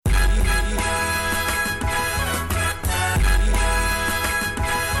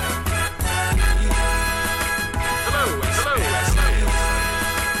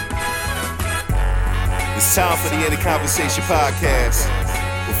It's time for the End of Conversation podcast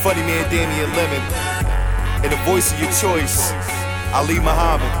with funny man Damian Lemon and the voice of your choice, Ali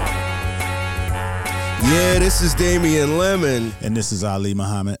Muhammad. Yeah, this is Damian Lemon. And this is Ali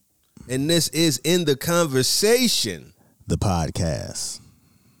Muhammad. And this is In the Conversation, the podcast.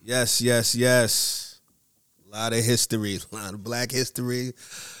 Yes. A lot of history, a lot of black history,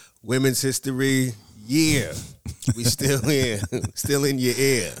 women's history. Yeah, we still here, still in your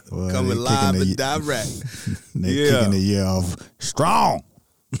ear, well, coming live and direct. They kicking the year off strong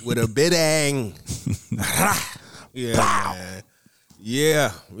with a bidang.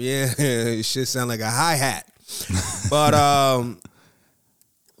 Yeah, it should sound like a hi-hat. But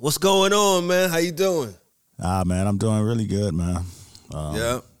what's going on, man? How you doing? Man, I'm doing really good, man.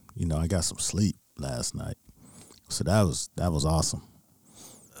 Yeah. You know, I got some sleep last night, so that was awesome.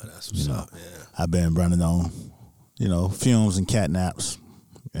 Oh, that's what's up, yeah. I've been running on, fumes and cat naps,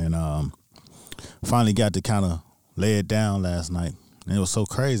 and finally got to kind of lay it down last night. And it was so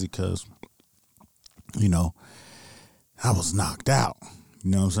crazy because, I was knocked out.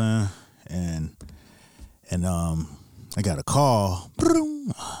 You know what I'm saying? And I got a call.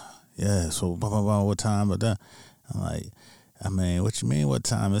 Yeah, so what time? But then I'm like, what you mean? What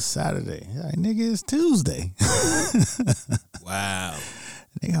time? It's Saturday. He's like, nigga, it's Tuesday. Wow.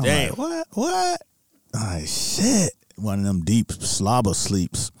 Nigga, I'm damn. Like, what? I'm like, shit. One of them deep slobber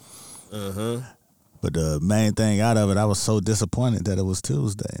sleeps. Uh-huh. But the main thing out of it, I was so disappointed that it was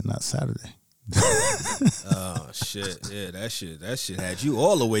Tuesday and not Saturday. Oh, shit. Yeah, that shit had you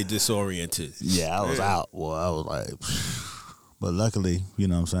all the way disoriented. Yeah, I was out. Well, I was like, but luckily, you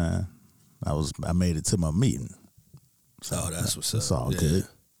know what I'm saying? I made it to my meeting. So that's what's up. It's all good.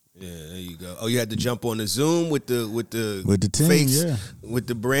 Yeah, there you go. Oh, you had to jump on the Zoom with the team, face, yeah. With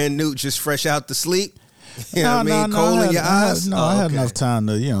the brand new, just fresh out to sleep. You know what I mean? Coal in your eyes. I had enough time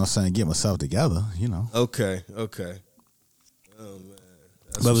to, get myself together. Okay. Oh man,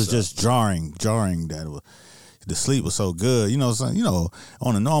 but it was just jarring that the sleep was so good.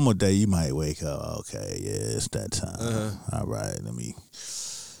 On a normal day you might wake up. Okay, yeah, it's that time. Uh-huh. All right, let me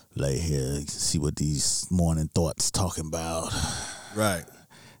lay here, see what these morning thoughts talking about. Right.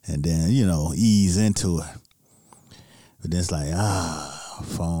 And then, ease into it. But then it's like,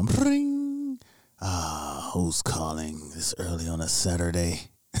 phone, ring. Who's calling this early on a Saturday?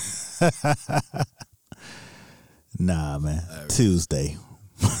 Nah, man. Tuesday.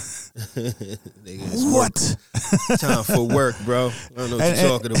 What? Time for work, bro. I don't know what you're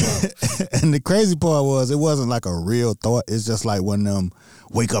talking about. And the crazy part was, it wasn't like a real thought. It's just like one of them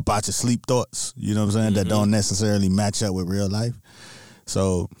wake up out your sleep thoughts, you know what I'm saying, that don't necessarily match up with real life.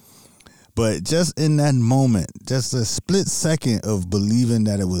 So, but just in that moment, just a split second of believing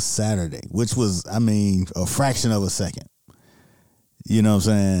that it was Saturday, which was, a fraction of a second. You know what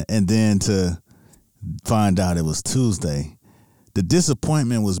I'm saying? And then to find out it was Tuesday, the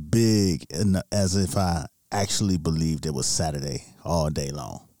disappointment was big, as if I actually believed it was Saturday all day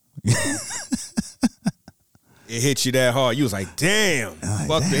long. It hit you that hard. You was like, damn.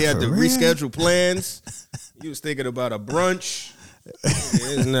 Fuck, they had to reschedule plans. You was thinking about a brunch.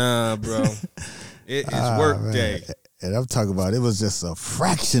 Nah, bro. It is work day. And I'm talking about, it was just a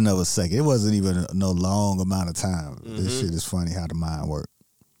fraction of a second. It wasn't even no long amount of time. This shit is funny how the mind works.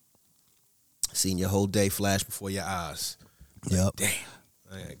 Seeing your whole day flash before your eyes. Yep. Damn.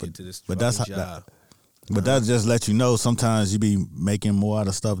 I gotta get to this but that's job. But that just lets you know sometimes you be making more out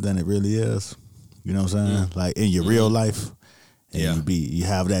of stuff than it really is. You know what I'm saying? Like in your real life. And you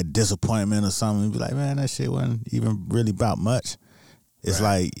have that disappointment or something. You be like, man, that shit wasn't even really about much. It's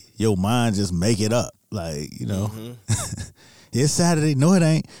like your mind just make it up. Like, it's Saturday. No, it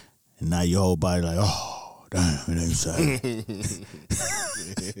ain't. And now your whole body like, oh, damn, it ain't Saturday.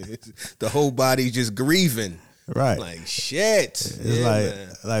 The whole body just grieving. Right. Like, shit.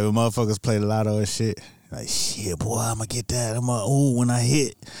 It's like when motherfuckers play the lotto and shit. Like, shit, boy, I'm going to get that. When I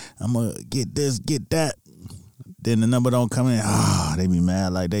hit, I'm going to get this, get that. Then the number don't come in. They be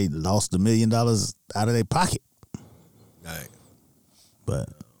mad like they lost $1 million out of their pocket. Right. But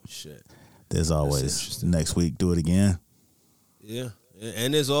shit. There's always next week, do it again. Yeah.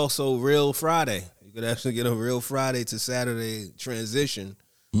 And there's also Real Friday. You could actually get a Real Friday to Saturday transition.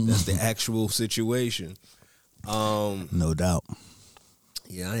 That's the actual situation. No doubt.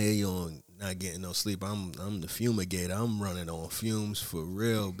 Yeah, I hear you on not getting no sleep. I'm the fumigator. I'm running on fumes for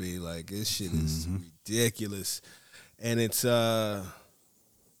real, B. Like, this shit is ridiculous. And it's a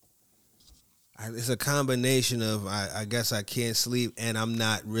combination of I guess I can't sleep and I'm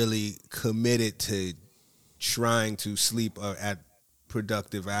not really committed to trying to sleep at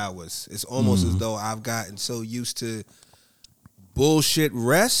productive hours. It's almost as though I've gotten so used to bullshit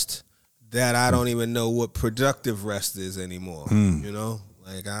rest that I don't even know what productive rest is anymore. You know,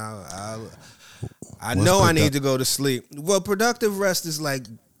 like I know I need to go to sleep. Well, productive rest is like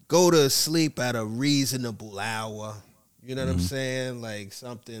go to sleep at a reasonable hour. You know what I'm saying? Like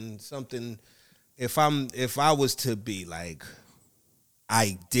something. If I was to be like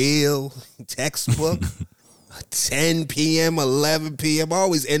ideal textbook, 10 p.m., 11 p.m. I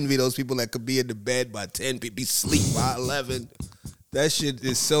always envy those people that could be in the bed by 10 p.m., be asleep by 11. That shit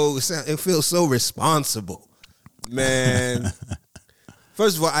is it feels so responsible, man.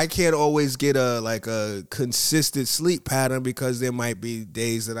 First of all, I can't always get a consistent sleep pattern because there might be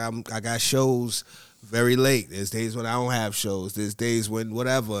days that I got shows very late. There's days when I don't have shows. There's days when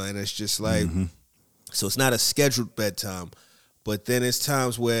whatever, and it's just like, so it's not a scheduled bedtime. But then it's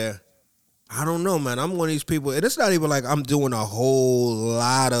times where, I don't know, man, I'm one of these people, and it's not even like I'm doing a whole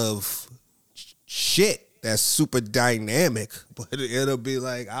lot of shit that's super dynamic, but it'll be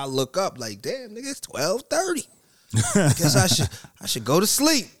like, I look up like, damn, nigga, it's 12:30. I guess I should go to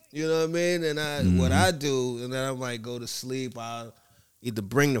sleep. You know what I mean? And what I do, and then I might go to sleep, I'll either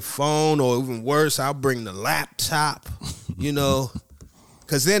bring the phone or even worse, I'll bring the laptop, you know,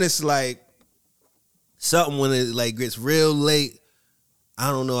 because then it's like something when it like gets real late. I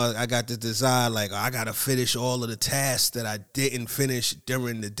don't know. I got the desire, like, I got to finish all of the tasks that I didn't finish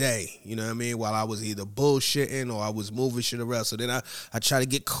during the day. You know what I mean? While I was either bullshitting or I was moving shit around. So then I try to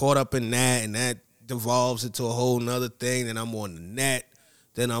get caught up in that, and that devolves into a whole nother thing. Then I'm on the net.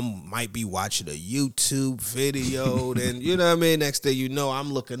 Then I might be watching a YouTube video. Then, you know what I mean? Next thing you know,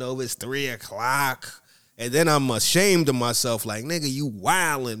 I'm looking over, it's 3 o'clock. And then I'm ashamed of myself, like, nigga, you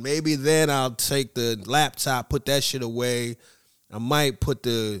wildin'. Maybe then I'll take the laptop, put that shit away. I might put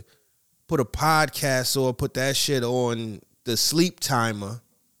a podcast or put that shit on the sleep timer.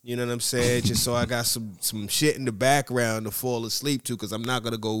 You know what I'm saying? Just so I got some shit in the background to fall asleep to, because I'm not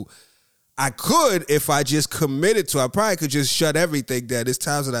going to go. I could if I just committed to. I probably could just shut everything down. There's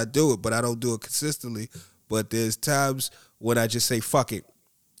times that I do it, but I don't do it consistently. But there's times when I just say, fuck it.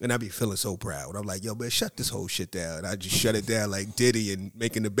 And I be feeling so proud. I'm like, yo, man, shut this whole shit down. I just shut it down like Diddy and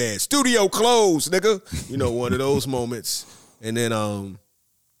making the bed. Studio closed, nigga. You know, one of those moments. And then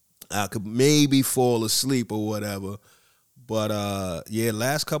I could maybe fall asleep or whatever. But yeah,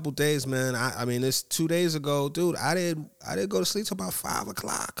 last couple days, man. I mean, it's 2 days ago, dude. I didn't go to sleep till about 5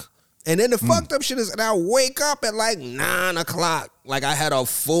 o'clock. And then the fucked up shit is, and I wake up at like 9 o'clock, like I had a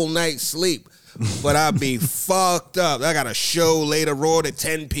full night's sleep. But I be fucked up. I got a show later on at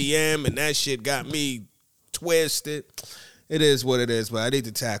 10 p.m. and that shit got me twisted. It is what it is, but I need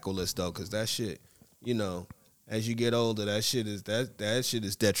to tackle this though, because that shit, you know. As you get older, that shit is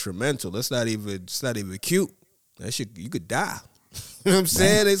detrimental. It's not even cute. That shit, you could die. You know what I'm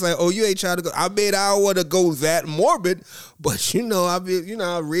saying? It's like, oh, you ain't trying to go. I mean, I don't want to go that morbid, but you know, I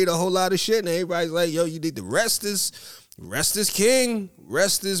read a whole lot of shit, and everybody's like, yo, you need to rest is king,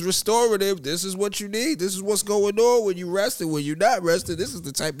 rest is restorative. This is what you need. This is what's going on when you rested. When you're not rested, this is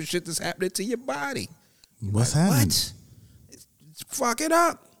the type of shit that's happening to your body. What's happening? What? It's fucking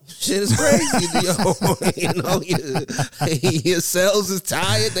up. Shit is crazy, yo. You know, your cells is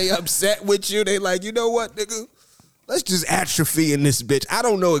tired. They upset with you. They like, you know what, nigga? Let's just atrophy in this bitch. I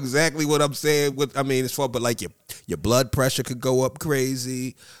don't know exactly what I'm saying. It's far, but like your blood pressure could go up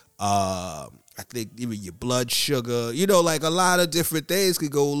crazy. I think even your blood sugar. You know, like a lot of different things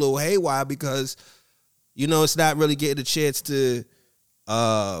could go a little haywire because, you know, it's not really getting a chance to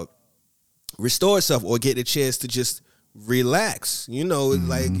restore itself or getting a chance to just relax. You know, it's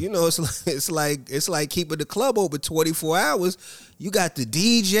like, you know, it's like keeping the club open 24 hours. You got the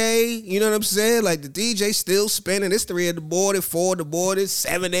DJ, you know what I'm saying? Like the DJ still spinning. It's 3 in the morning, 4 in the morning,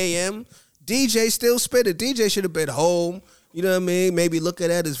 7 a.m. DJ still spinning. DJ should have been home. You know what I mean? Maybe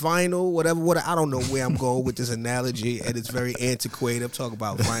looking at his vinyl, whatever. I don't know where I'm going with this analogy, and it's very antiquated. I'm talking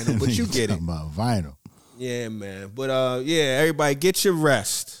about vinyl, but you get it. Talking about vinyl. Yeah, man. But yeah, everybody get your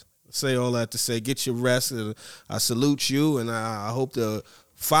rest. Say all that to say, get your rest. And I salute you, and I hope to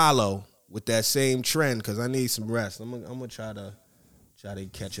follow with that same trend because I need some rest. I'm gonna try to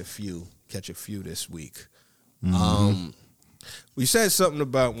catch a few this week. We said something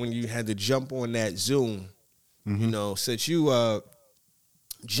about when you had to jump on that Zoom. You know, since you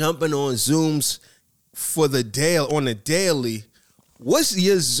jumping on Zooms for the daily. What's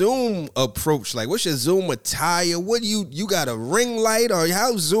your Zoom approach like? What's your Zoom attire? What you got a ring light, or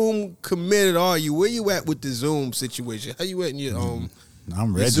how Zoom committed are you? Where you at with the Zoom situation? How you at in your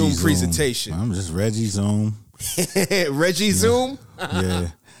I'm Reggie Zoom presentation? I'm just Reggie Zoom. Reggie Zoom? Yeah.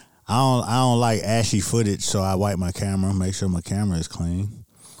 I don't like ashy footage, so I wipe my camera, make sure my camera is clean.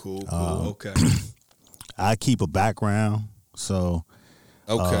 Cool. Okay. I keep a background, so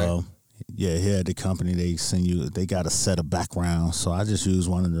okay. here at the company, they got a set of backgrounds. So I just use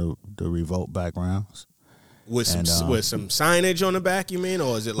one of the Revolt backgrounds. With some signage on the back, you mean?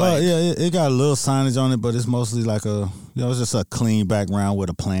 Or is it Well, like... yeah, it got a little signage on it, but it's mostly like it's just a clean background with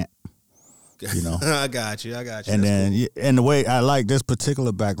a plant. You know, I got you. And That's then, cool. and the way I like this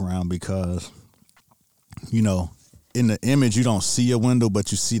particular background because, you know, in the image you don't see a window,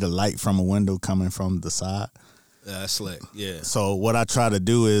 but you see the light from a window coming from the side. That's slick, yeah. So what I try to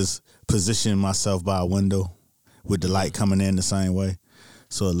do is position myself by a window with the light coming in the same way,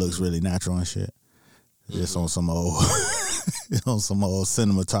 so it looks really natural and shit. Just on some old,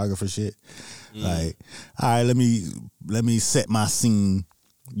 cinematographer shit. Like, all right, let me set my scene.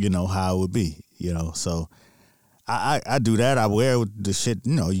 You know how it would be. You know, so I do that. I wear the shit.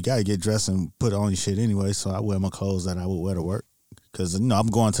 You know, you gotta get dressed and put on your shit anyway. So I wear my clothes that I would wear to work because you know I'm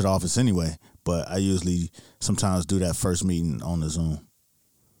going to the office anyway. But I usually sometimes do that first meeting on the Zoom.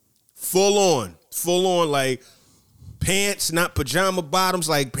 Full on, like pants, not pajama bottoms,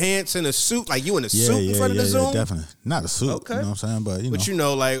 like pants and a suit, like you in a suit in front of the Zoom. Yeah, definitely not a suit. Okay, you know what I'm saying, but you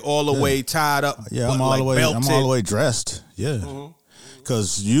know, like all the way tied up. Yeah, I'm all the way dressed. Yeah,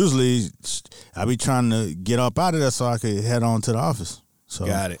 because usually I be trying to get up out of there so I could head on to the office. So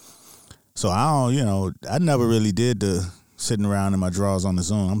got it. So I don't, you know, I never really did the sitting around in my drawers on the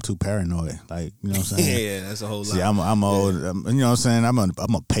Zoom. I'm too paranoid. Like, you know what I'm saying? Yeah, that's a whole lot. See, I'm old. You know what I'm saying? I'm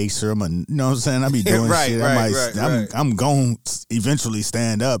a pacer. You know what I'm saying? I be doing shit. I'm going to eventually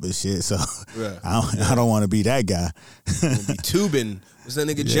stand up and shit. So I don't want to be that guy. Be tubing. Was that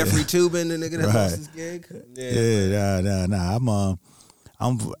nigga Jeffrey Tubin, the nigga that lost his gig? Nah.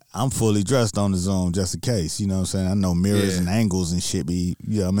 I'm fully dressed on the Zoom just in case. You know what I'm saying? I know mirrors and angles and shit be,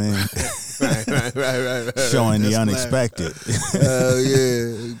 you know what I mean? right. Showing That's the unexpected. Oh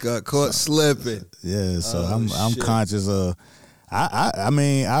yeah, got caught slipping. Yeah, so I'm conscious of. I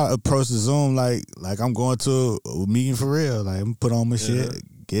mean, I approach the Zoom like I'm going to a meeting for real. Like I'm put on my shit,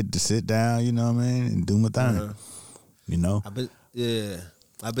 get to sit down. You know what I mean, and do my thing. You know.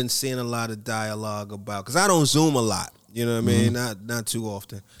 I've been seeing a lot of dialogue about because I don't Zoom a lot. You know what I mean? Not too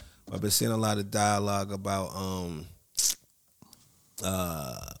often. I've been seeing a lot of dialogue about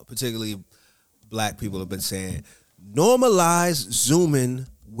particularly black people have been saying normalize Zooming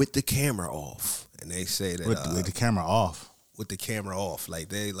with the camera off, and they say that with the camera off. With the camera off, like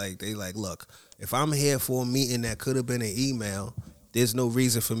they look. If I'm here for a meeting that could have been an email, there's no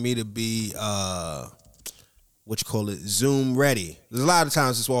reason for me to be Zoom ready. There's a lot of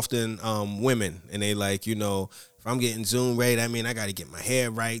times it's often women, and they like, you know, if I'm getting Zoom ready, I mean, I got to get my hair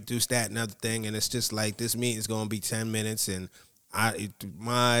right, do that and other thing, and it's just like this meeting's going to be 10 minutes, and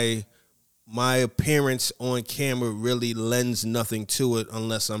my appearance on camera really lends nothing to it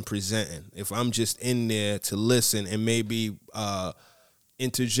unless I'm presenting. If I'm just in there to listen and maybe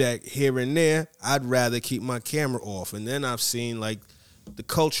interject here and there, I'd rather keep my camera off. And then I've seen like the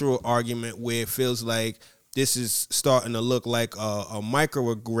cultural argument where it feels like this is starting to look like a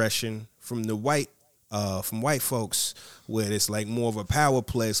microaggression from the white folks, where it's like more of a power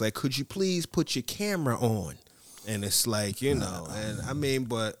play. It's like, could you please put your camera on? And it's like, you know, and I mean,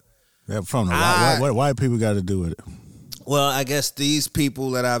 but from the what white people got to do with it? Well, I guess these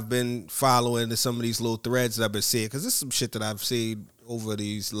people that I've been following to some of these little threads that I've been seeing, because this is some shit that I've seen over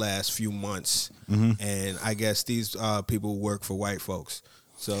these last few months, and I guess these people work for white folks,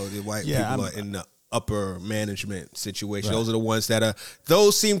 so the white people are in the upper management situation. Right. Those are the ones that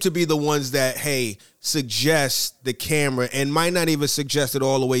those seem to be the ones that, hey, suggest the camera and might not even suggest it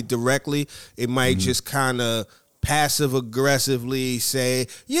all the way directly. It might just kind of passive aggressively say,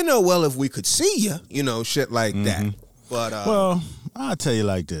 you know, well, if we could see you, you know, shit like that. But well, I'll tell you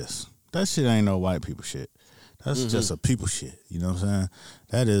like this. That shit ain't no white people shit. That's just a people shit. You know what I'm saying?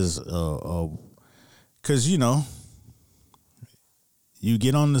 That is because, you know, you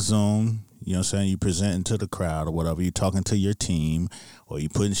get on the Zoom, you know what I'm saying, you presenting to the crowd or whatever, you talking to your team or you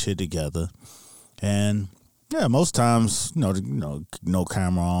putting shit together. And yeah, most times, you know, no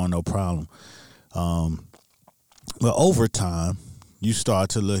camera on, no problem. But over time, you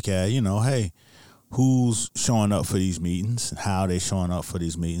start to look at, you know, hey, who's showing up for these meetings, how they showing up for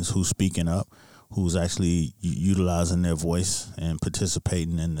these meetings, who's speaking up, who's actually utilizing their voice and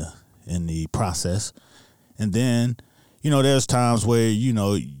participating in the process. And then, you know, there's times where, you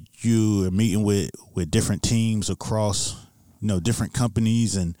know, you are meeting with different teams across, you know, different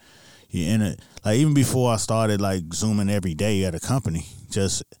companies, and you're in it. Like even before I started like Zooming every day at a company,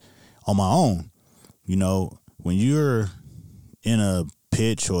 just on my own, you know, when you're in a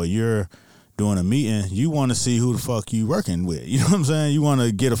pitch or you're doing a meeting, you want to see who the fuck you working with. You know what I'm saying? You want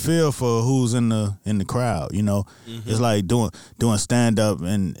to get a feel for who's in the crowd. You know, it's like doing stand up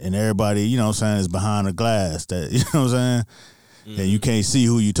and everybody, you know what I'm saying, is behind a glass. That, you know what I'm saying? And you can't see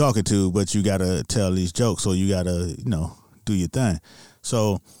who you talking to, but you gotta tell these jokes, so you gotta, you know, do your thing.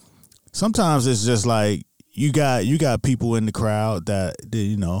 So sometimes it's just like you got people in the crowd that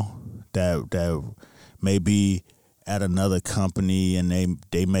you know that may be at another company, and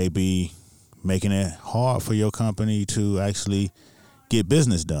they may be making it hard for your company to actually get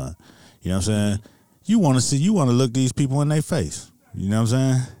business done. You know what I'm saying? You want to look these people in their face. You know what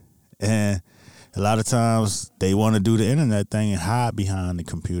I'm saying? And a lot of times they want to do the internet thing and hide behind the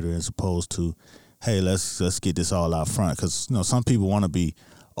computer as opposed to, hey, let's get this all out front. Because, you know, some people want to be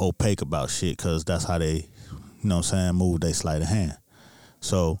opaque about shit because that's how they, you know what I'm saying, move their sleight of hand.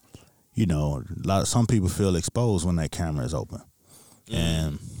 So, you know, some people feel exposed when that camera is open.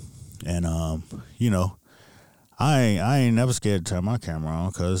 And you know, I ain't never scared to turn my camera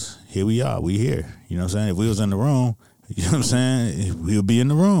on because here we are. We here. You know what I'm saying? If we was in the room, you know what I'm saying, we'll be in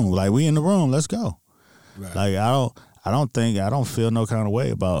the room. Like, we in the room, let's go. Right. Like, I don't feel no kind of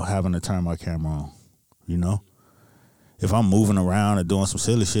way about having to turn my camera on, you know? If I'm moving around and doing some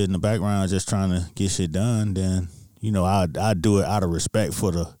silly shit in the background just trying to get shit done, then, you know, I do it out of respect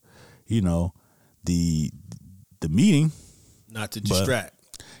for the, you know, the meeting. Not to distract.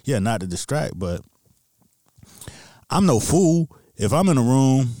 Yeah, not to distract, but I'm no fool. If I'm in a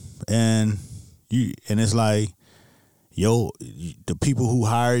room and it's like, yo, the people who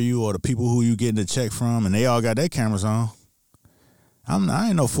hire you or the people who you getting the check from, and they all got their cameras on, I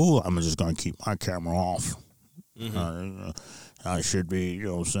ain't no fool. I'm just gonna keep my camera off. I should be, you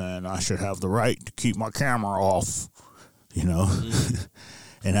know what I'm saying, I should have the right to keep my camera off, you know.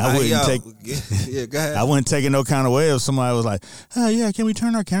 And I wouldn't go ahead. I wouldn't take it no kind of way if somebody was like, oh yeah, can we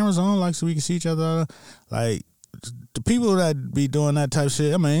turn our cameras on like so we can see each other? Like, the people that be doing that type of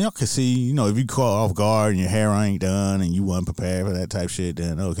shit, I mean, y'all can see, you know, if you caught off guard and your hair ain't done and you wasn't prepared for that type of shit,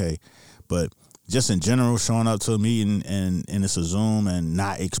 then okay. But just in general, showing up to a meeting and it's a Zoom and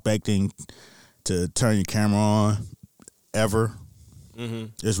not expecting to turn your camera on ever,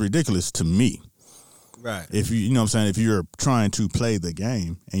 it's ridiculous to me. Right. If you know what I'm saying, if you're trying to play the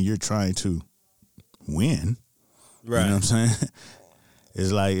game and you're trying to win, right. You know what I'm saying?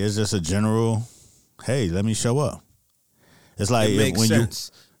 It's like, it's just a general, hey, let me show up. It's like, it makes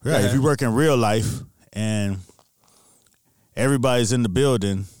sense. If you work in real life and everybody's in the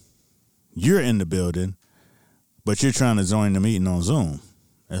building, you're in the building, but you're trying to join the meeting on Zoom.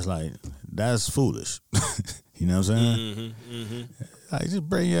 It's like, that's foolish. You know what I'm saying? Like, just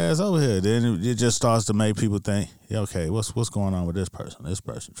bring your ass over here. Then it just starts to make people think, yeah, okay, what's going on with this person? This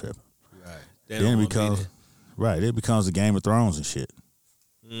person tripping. Right. Then it becomes it becomes the Game of Thrones and shit.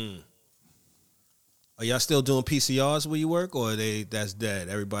 Are y'all still doing PCRs where you work, or that's dead?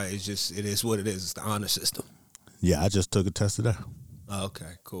 Everybody is just, it is what it is. It's the honor system. Yeah, I just took a test today. Oh,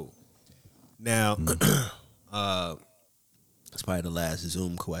 okay, cool. Now, that's probably the last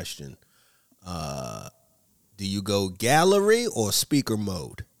Zoom question. Do you go gallery or speaker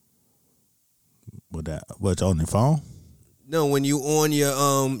mode? What's on the phone? No, when you on your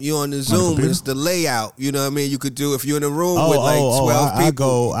you on the Zoom, it's the layout. You know what I mean? You could do if you're in a room with like 12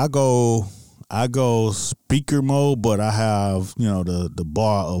 people. I go speaker mode, but I have, you know, the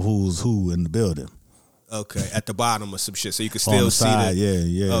bar of who's who in the building. Okay, at the bottom of some shit, so you can still see side, that.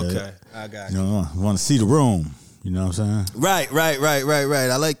 Yeah. Okay, I got you. You know, I want to see the room. You know what I'm saying? Right.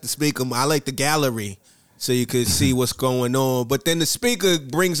 I like the speaker. I like the gallery, so you could see what's going on. But then the speaker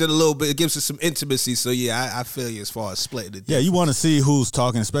brings it a little bit. It gives it some intimacy. So yeah, I feel you as far as splitting it. Yeah, you want to see who's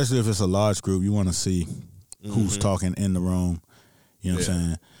talking, especially if it's a large group. You want to see who's talking in the room. You know what I'm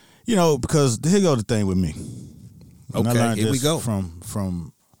saying? You know, because here go the thing with me. And I learned this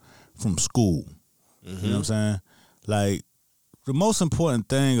from school. You know what I'm saying? Like, the most important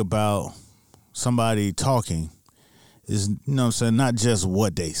thing about somebody talking is, you know what I'm saying, not just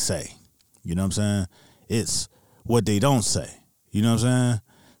what they say. You know what I'm saying? It's what they don't say. You know what I'm saying?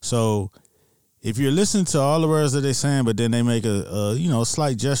 So if you're listening to all the words that they're saying, but then they make a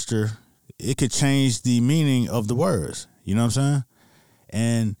slight gesture, it could change the meaning of the words. You know what I'm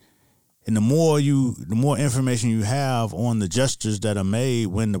saying? And the more information you have on the gestures that are made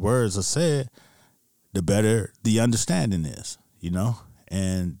when the words are said, the better the understanding is, you know?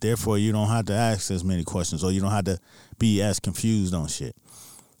 And therefore you don't have to ask as many questions, or you don't have to be as confused on shit.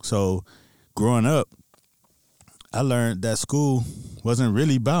 So growing up, I learned that school wasn't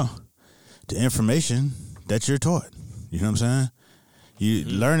really about the information that you're taught. You know what I'm saying?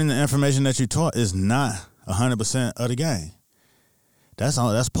 Learning the information that you're taught is not 100% of the game. That's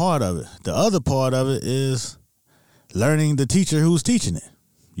all. That's part of it. The other part of it is learning the teacher who's teaching it.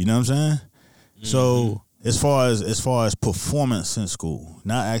 You know what I'm saying? Mm-hmm. So as far as performance in school,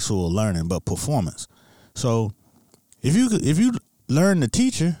 not actual learning, but performance. So if you learn the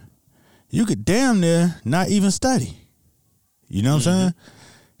teacher, you could damn near not even study. You know what I'm saying?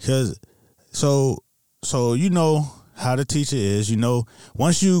 Because so you know how the teacher is. You know,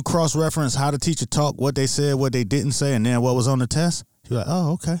 once you cross-reference how the teacher talked, what they said, what they didn't say, and then what was on the test, you're like,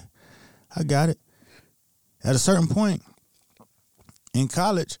 oh, okay, I got it. At a certain point in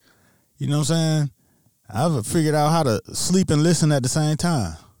college, you know what I'm saying, I've figured out how to sleep and listen at the same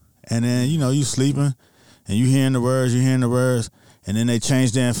time. And then, you know, you sleeping and you hearing the words, and then they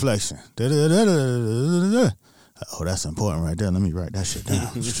change the inflection. Oh, that's important right there. Let me write that shit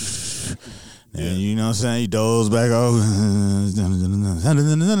down. And you know what I'm saying? You doze back off.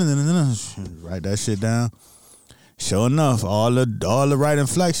 Write that shit down. Sure enough, all the right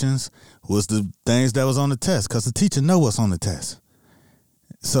inflections was the things that was on the test, because the teacher know what's on the test.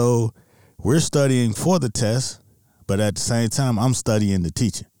 So we're studying for the test, but at the same time, I'm studying the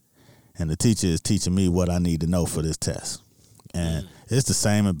teacher. And the teacher is teaching me what I need to know for this test. And it's the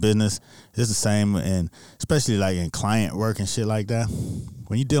same in business. It's the same in, especially like in client work and shit like that.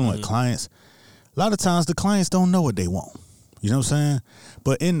 When you're dealing with clients, a lot of times the clients don't know what they want. You know what I'm saying?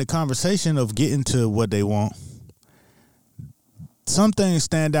 But in the conversation of getting to what they want, some things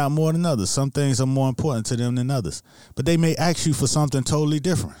stand out more than others. Some things are more important to them than others. But they may ask you for something totally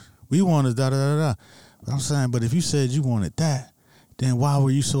different. We wanted da-da-da-da. But I'm saying, but if you said you wanted that, then why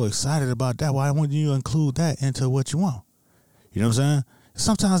were you so excited about that? Why wouldn't you include that into what you want? You know what I'm saying?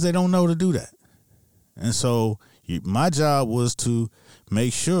 Sometimes they don't know to do that. And so my job was to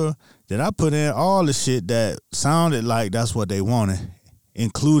make sure that I put in all the shit that sounded like that's what they wanted,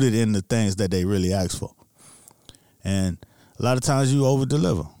 included in the things that they really asked for. And a lot of times you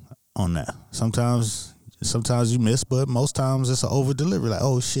over-deliver on that. Sometimes you miss, but most times it's an over-delivery. Like,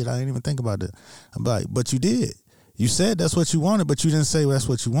 oh, shit, I didn't even think about that. I'm like, but you did. You said that's what you wanted, but you didn't say that's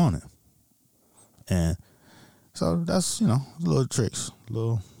what you wanted. And so that's, you know, little tricks,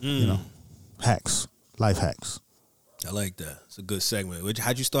 little, you know, hacks, life hacks. I like that. It's a good segment.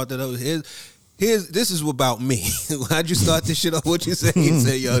 How'd you start that up? This is about me. How'd you start this shit up? What you say? You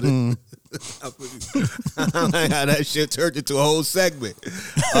say, yo, I like how that shit turned into a whole segment.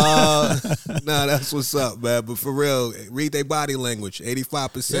 Nah, that's what's up, man. But for real, read their body language.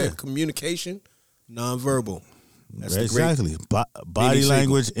 85% communication, nonverbal. That's exactly. Body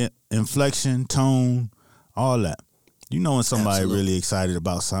language, inflection, tone, all that. You know when somebody really excited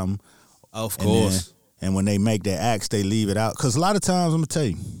about something. Of course. And when they make their acts, they leave it out. Because a lot of times, I'm going to tell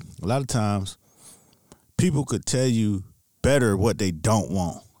you, a lot of times, people could tell you better what they don't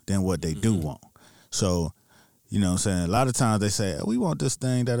want than what they do want. So, you know what I'm saying? A lot of times they say, we want this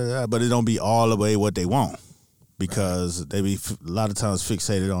thing, da-da-da, but it don't be all the way what they want. Because they be a lot of times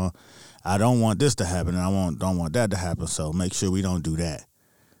fixated on, I don't want this to happen, and I don't want that to happen, so make sure we don't do that.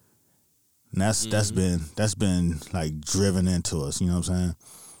 And that's been like driven into us, you know what I'm saying?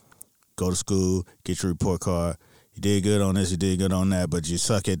 Go to school, get your report card. You did good on this, you did good on that, but you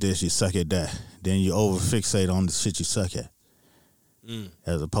suck at this, you suck at that. Then you over fixate on the shit you suck at,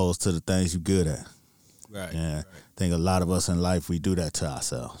 as opposed to the things you're good at. Right. Yeah, right. I think a lot of us in life, we do that to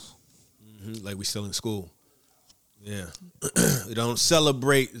ourselves. Like we still in school. Yeah. We don't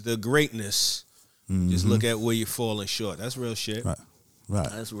celebrate the greatness. Just look at where you're falling short. That's real shit. Right.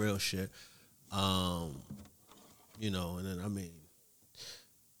 That's real shit. You know, and then I mean,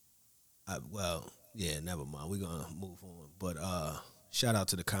 never mind. We're gonna move on. But shout out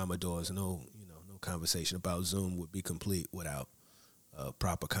to the Commodores. No conversation about Zoom would be complete without a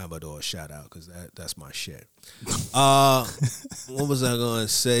proper Commodore shout out, because that's my shit. What was I gonna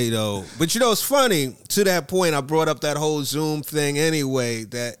say though? But you know, it's funny, to that point, I brought up that whole Zoom thing anyway,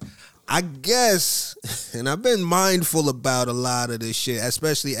 that I guess, and I've been mindful about a lot of this shit,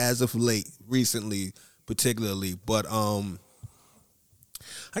 especially as of late, recently particularly, but I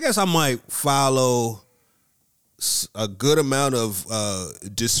guess I might follow a good amount of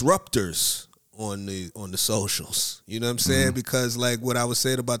disruptors on the socials. You know what I'm saying? Because like what I was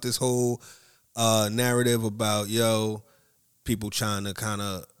saying about this whole narrative about, people trying to kind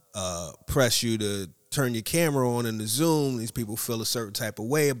of press you to turn your camera on in the Zoom. These people feel a certain type of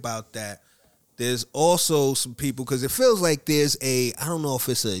way about that. There's also some people, because it feels like there's I don't know if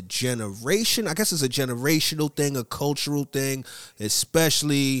it's a generation, I guess it's a generational thing, a cultural thing,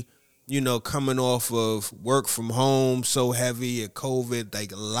 especially, coming off of work from home so heavy at COVID.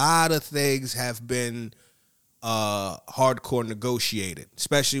 Like a lot of things have been hardcore negotiated,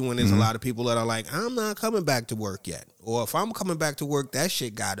 especially when there's a lot of people that are like, I'm not coming back to work yet. Or if I'm coming back to work, that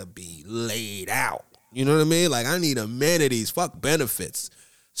shit gotta be laid out. You know what I mean? Like, I need amenities, fuck benefits.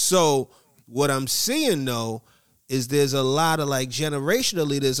 So what I'm seeing, though, is there's a lot of, like,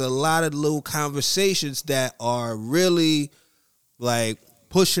 generationally, there's a lot of little conversations that are really, like,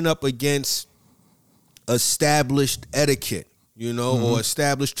 pushing up against established etiquette, you know, or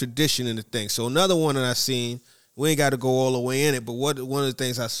established tradition in the thing. So another one that I seen, we ain't got to go all the way in it, but one of the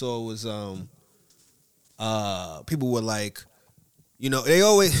things I saw was people were like, you know, they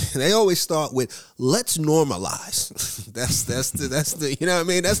always start with let's normalize. that's the you know what I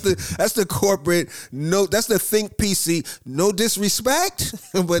mean? That's the corporate that's the think PC, no disrespect,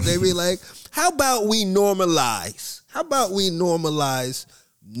 but they be like, how about we normalize? How about we normalize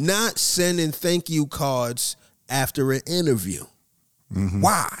not sending thank you cards after an interview?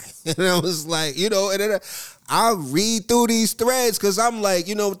 Why? And I was like, you know, and then I read through these threads because I'm like,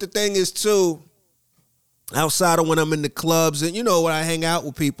 you know what the thing is too, outside of when I'm in the clubs and, you know, when I hang out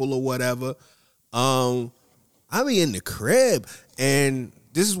with people or whatever, I be in the crib. And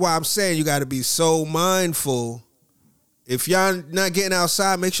this is why I'm saying you got to be so mindful. If y'all not getting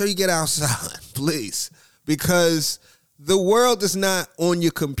outside, make sure you get outside, please. Because the world is not on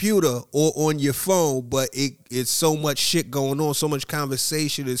your computer or on your phone, but it's so much shit going on, so much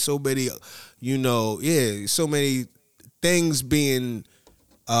conversation, and so many, you know, so many things being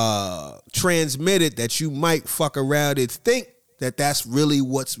transmitted that you might fuck around and think that that's really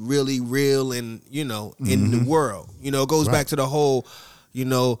what's really real and, you know, in the world. You know, it goes back to the whole, you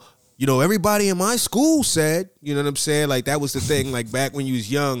know, everybody in my school said, you know what I'm saying? Like, that was the thing, like, back when you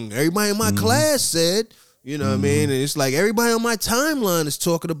was young, everybody in my class said, you know what I mean? And it's like everybody on my timeline is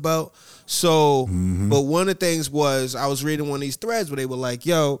talking about. So, but one of the things was, I was reading one of these threads where they were like,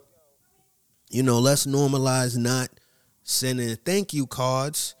 yo, you know, let's normalize not sending thank you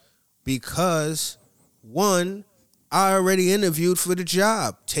cards because, one, I already interviewed for the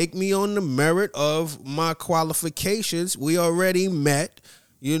job. Take me on the merit of my qualifications. We already met.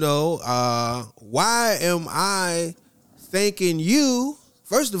 You know, why am I thanking you?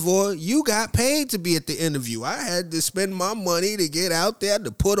 First of all, you got paid to be at the interview. I had to spend my money to get out there, to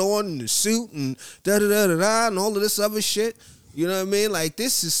put on the suit and da-da-da-da-da and all of this other shit. You know what I mean? Like,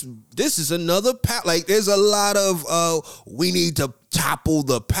 this is another like, there's a lot of we need to topple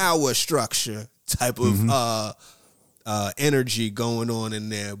the power structure type of energy going on in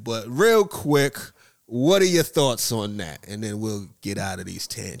there. But real quick, what are your thoughts on that? And then we'll get out of these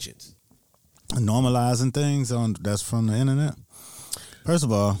tangents. Normalizing things that's from the internet. First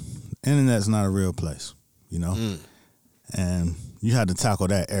of all, internet's not a real place, you know? And you had to tackle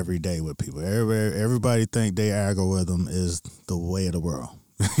that every day with people. Everybody think their algorithm is the way of the world.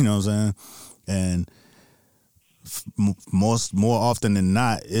 You know what I'm saying? And more often than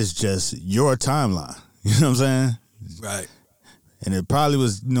not, it's just your timeline. You know what I'm saying? Right. And it probably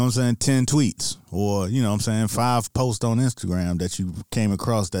was, you know what I'm saying, 10 tweets or, you know what I'm saying, 5 posts on Instagram that you came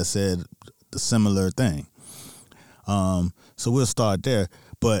across that said the similar thing. So we'll start there.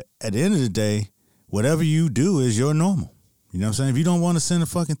 But at the end of the day, whatever you do is your normal. You know what I'm saying? If you don't want to send a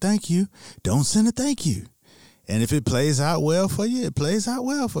fucking thank you, don't send a thank you. And if it plays out well for you, it plays out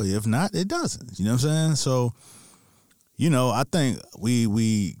well for you. If not, it doesn't. You know what I'm saying? So, you know, I think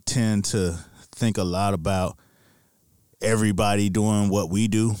we tend to think a lot about everybody doing what we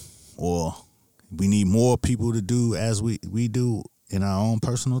do, or we need more people to do as we do in our own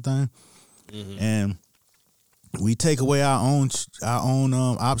personal thing. And we take away our own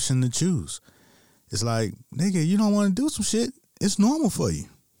option to choose. It's like, nigga, you don't want to do some shit. It's normal for you.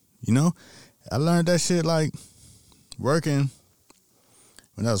 You know? I learned that shit like working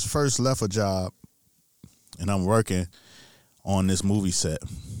when I was first left a job and I'm working on this movie set.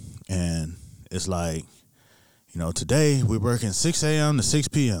 And it's like, you know, today we're working 6 a.m. to 6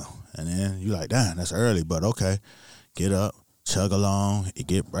 p.m. And then you're like, damn, that's early, but okay. Get up, chug along, you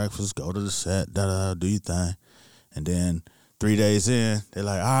get breakfast, go to the set, do your thing. And then 3 days in, they're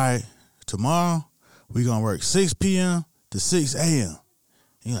like, all right, tomorrow we're going to work 6 p.m. to 6 a.m.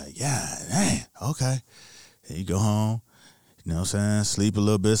 You're like, yeah, dang, okay. And you go home, you know what I'm saying, sleep a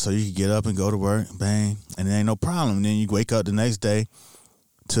little bit so you can get up and go to work, bang, and it ain't no problem. And then you wake up the next day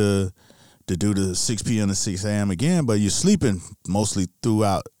to do the 6 p.m. to 6 a.m. again, but you're sleeping mostly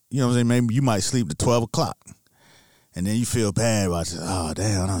throughout, you know what I'm saying, maybe you might sleep to 12 o'clock. And then you feel bad about it. Oh,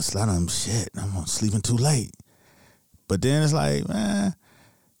 damn, I'm sleeping too late. But then it's like, man,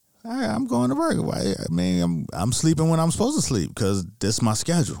 I'm going to work. I mean, I'm sleeping when I'm supposed to sleep because this is my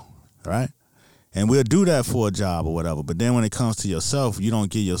schedule, right? And we'll do that for a job or whatever. But then when it comes to yourself, you don't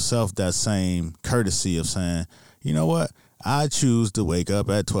give yourself that same courtesy of saying, you know what? I choose to wake up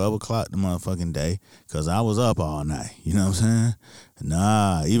at 12 o'clock the motherfucking day because I was up all night. You know what I'm saying?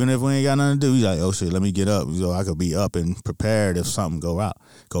 Nah, even if we ain't got nothing to do, you like, oh shit, let me get up. So I could be up and prepared if something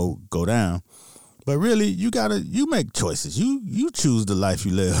go down. But really, you make choices. You choose the life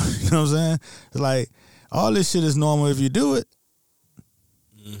you live. You know what I'm saying? It's like, all this shit is normal if you do it.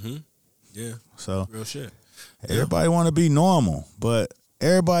 Mm-hmm. Yeah. So real shit. Everybody want to be normal, but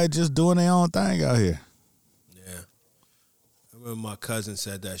everybody just doing their own thing out here. Yeah. I remember my cousin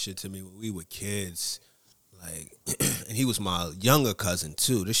said that shit to me when we were kids. Like, and he was my younger cousin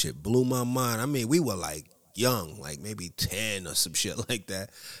too. This shit blew my mind. I mean, we were like young, like maybe 10 or some shit like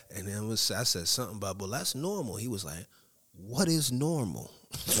that. And then I said something about, well, that's normal. He was like, what is normal?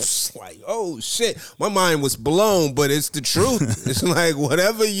 It's like, oh shit. My mind was blown, but it's the truth. It's like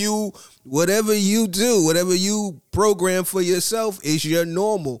whatever you do, whatever you program for yourself is your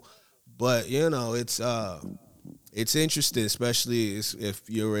normal. But you know, it's interesting, especially if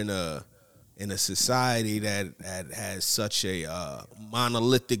you're in a society that has such a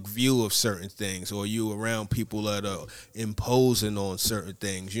monolithic view of certain things, or you around people that are imposing on certain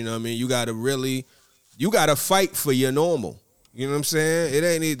things. You know what I mean? You gotta fight for your normal. You know what I'm saying? It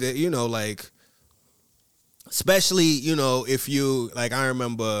ain't either, you know, like, especially, you know, if you, like, I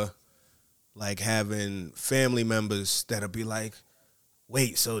remember, like, having family members that'll be like,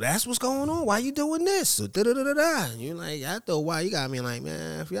 wait, so that's what's going on? Why you doing this? So da-da-da-da-da. And you're like, after a while, you got me like,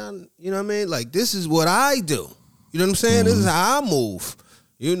 man, if y'all, you know what I mean? Like, this is what I do. You know what I'm saying? Mm-hmm. This is how I move.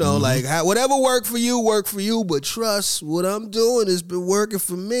 You know, like, whatever work for you, but trust what I'm doing has been working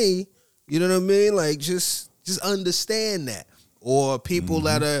for me. You know what I mean? Like, just understand that. Or people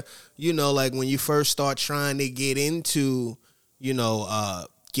that are, you know, like when you first start trying to get into, you know,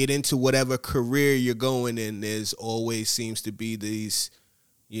 get into whatever career you're going in, there's always seems to be these,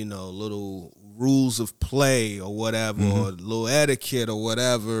 you know, little rules of play or whatever, or little etiquette or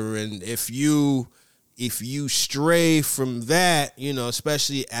whatever. And if you stray from that, you know,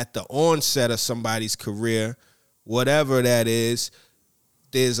 especially at the onset of somebody's career, whatever that is,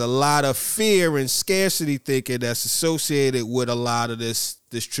 there's a lot of fear and scarcity thinking that's associated with a lot of this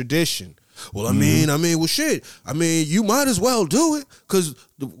tradition. Well, I mean, well, shit. I mean, you might as well do it, because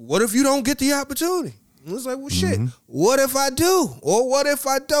what if you don't get the opportunity? And it's like, well, shit, what if I do? Or what if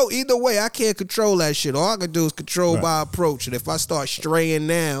I don't? Either way, I can't control that shit. All I can do is control my approach. And if I start straying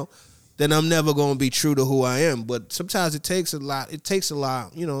now, then I'm never going to be true to who I am. But sometimes it takes a lot,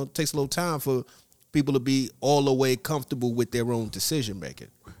 you know, it takes a little time for people to be all the way comfortable with their own decision making.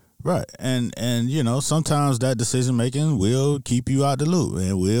 Right. And you know, sometimes that decision making will keep you out the loop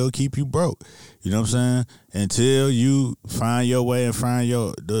and will keep you broke. You know what I'm saying? Until you find your way and find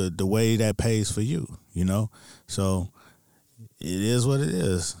the way that pays for you, you know? So it is what it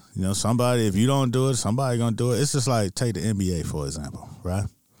is. You know, somebody, if you don't do it, somebody gonna do it. It's just like, take the NBA for example, right?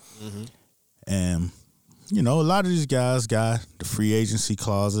 Mm-hmm. And you know, a lot of these guys got the free agency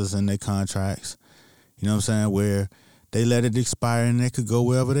clauses in their contracts. You know what I'm saying? Where they let it expire and they could go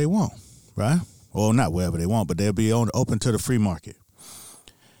wherever they want, right? Well, not wherever they want, but they'll be open to the free market.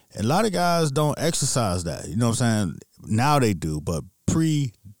 And a lot of guys don't exercise that. You know what I'm saying? Now they do, but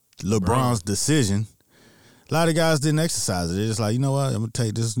pre-LeBron's decision, a lot of guys didn't exercise it. They're just like, you know what? I'm going to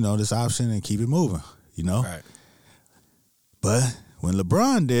take this, you know, this option and keep it moving, you know? Right. But when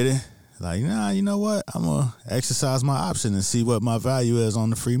LeBron did it, like, nah, you know what? I'm going to exercise my option and see what my value is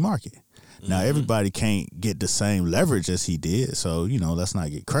on the free market. Now, everybody can't get the same leverage as he did, so, you know, let's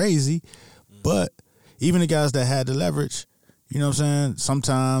not get crazy. But even the guys that had the leverage, you know what I'm saying,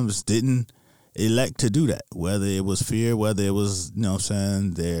 sometimes didn't elect to do that, whether it was fear, whether it was, you know what I'm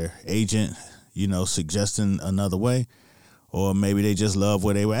saying, their agent, you know, suggesting another way, or maybe they just love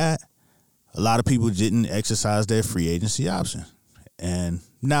where they were at. A lot of people didn't exercise their free agency option, and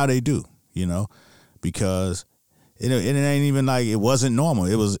now they do, you know, because it ain't even like it wasn't normal.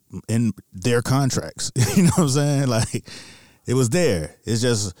 It was in their contracts. You know what I'm saying? Like, it was there. It's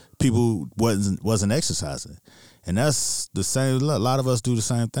just people wasn't exercising. And that's the same. A lot of us do the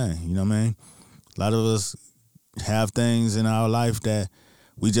same thing. You know what I mean? A lot of us have things in our life that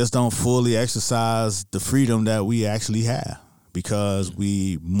we just don't fully exercise the freedom that we actually have, because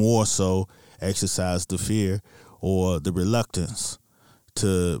we more so exercise the fear or the reluctance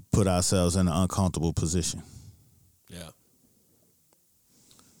to put ourselves in an uncomfortable position. Yeah.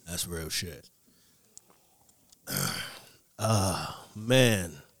 That's real shit.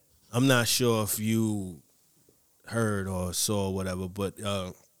 Man, I'm not sure if you heard or saw whatever, but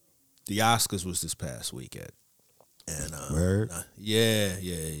the Oscars was this past weekend. And Word? Yeah.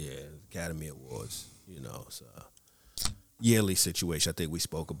 Academy Awards. You know, it's a yearly situation. I think we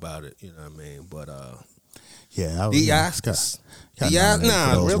spoke about it. You know what I mean? But yeah, the Oscars.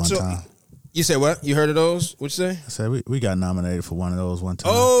 Nah, real talk. You said what? You heard of those? What'd you say? I said we got nominated for one of those one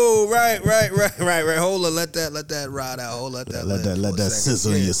time. Oh, right. Hold on, let that ride out. Let that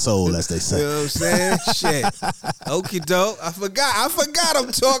sizzle in your soul, as they say. You know what I'm saying? Shit. Okie doke. I forgot I'm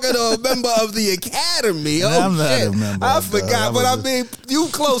talking to a member of the Academy. I'm not a member. I forgot, but I mean, you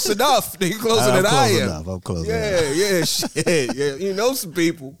close enough. You closer than I am. I'm close enough. Yeah, shit. Yeah, you know some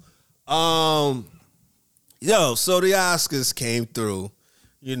people. So the Oscars came through.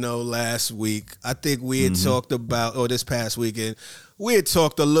 You know, last week, I think we had talked about, or this past weekend, we had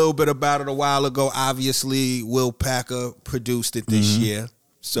talked a little bit about it a while ago. Obviously, Will Packer produced it this year.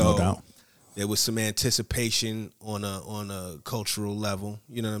 So no doubt. There was some anticipation on a cultural level.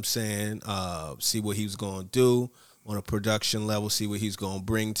 You know what I'm saying? See what he was going to do on a production level, see what he's going to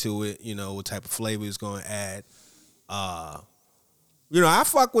bring to it, you know, what type of flavor he's going to add. You know, I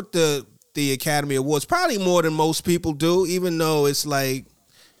fuck with the Academy Awards probably more than most people do, even though it's like,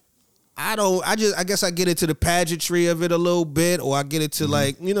 I guess I get into the pageantry of it a little bit, or I get into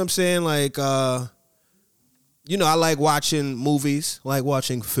like, you know what I'm saying? Like, you know, I like watching movies, like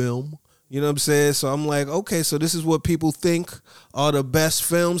watching film, you know what I'm saying? So I'm like, okay, so this is what people think are the best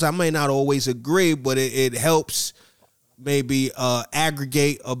films. I may not always agree, but it helps maybe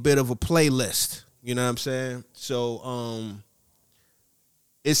aggregate a bit of a playlist, you know what I'm saying? So,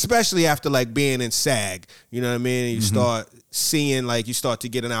 especially after like being in SAG, you know what I mean? And you start seeing, like, you start to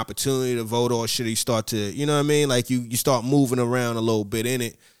get an opportunity to vote, or should you start to, you know what I mean? Like you start moving around a little bit in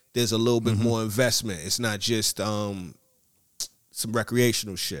it. There's a little bit more investment. It's not just some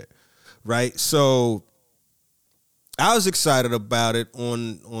recreational shit, right? So I was excited about it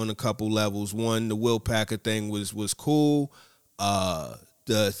on a couple levels. One, the Will Packer thing was cool.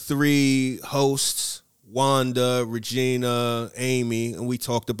 The three hosts, Wanda, Regina, Amy, and we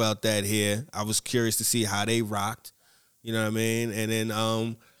talked about that here. I was curious to see how they rocked, you know what I mean? And then,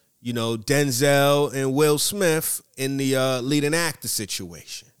 you know, Denzel and Will Smith in the leading actor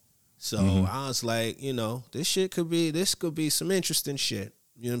situation. So I was like, you know, this could be some interesting shit.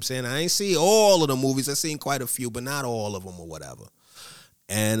 You know what I'm saying? I ain't see all of the movies. I seen quite a few, but not all of them or whatever.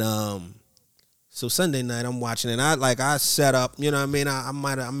 And so Sunday night I'm watching, and I set up, you know what I mean? I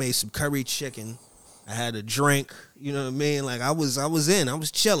made some curry chicken. I had a drink, you know what I mean? Like I was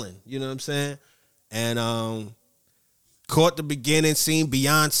chilling, you know what I'm saying? And caught the beginning, seen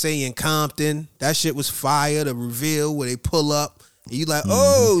Beyonce in Compton. That shit was fire. The reveal where they pull up, and you like,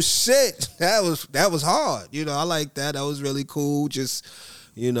 oh shit, that was hard. You know, I like that. That was really cool. Just,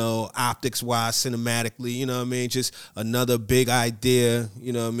 you know, optics wise, cinematically, you know what I mean? Just another big idea,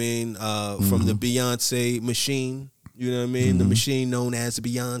 you know what I mean? From the Beyonce machine, you know what I mean? The machine known as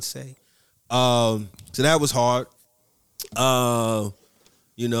Beyonce. So that was hard.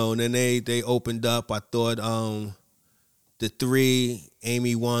 You know, and then they opened up. I thought the three,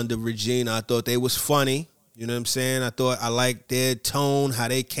 Amy, Wanda, Regina, I thought they was funny. You know what I'm saying? I liked their tone, how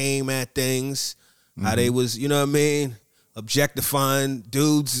they came at things, how they was, you know what I mean, objectifying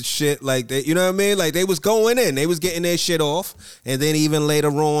dudes and shit like that. You know what I mean? Like they was going in. They was getting their shit off. And then even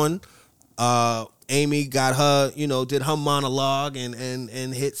later on, Amy got her, you know, did her monologue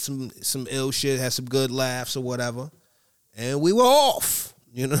and hit some ill shit, had some good laughs or whatever. And we were off.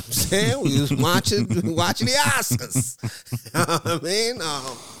 You know what I'm saying? We was watching the Oscars. You know what I mean?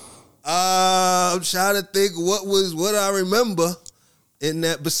 I'm trying to think what I remember in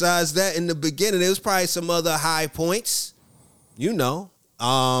that. Besides that, in the beginning, there was probably some other high points. You know.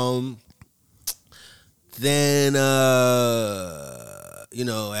 Then you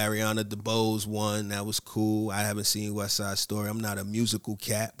know, Ariana DeBose won. That was cool. I haven't seen West Side Story. I'm not a musical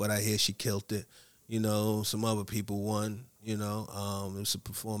cat, but I hear she killed it. You know, some other people won. You know, it was some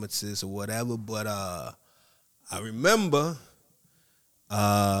performances or whatever. But I remember maybe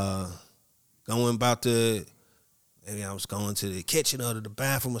I was going to the kitchen or to the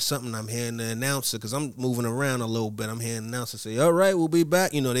bathroom or something. I'm hearing the announcer, because I'm moving around a little bit. I'm hearing the announcer say, all right, we'll be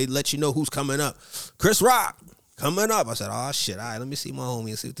back. You know, they let you know who's coming up. Chris Rock coming up. I said, oh, shit. All right, let me see my homie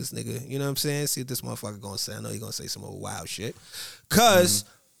and see what this nigga, you know what I'm saying? See what this motherfucker going to say. I know he's going to say some old wild shit. Because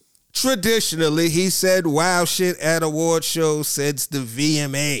traditionally, he said wild shit at award shows since the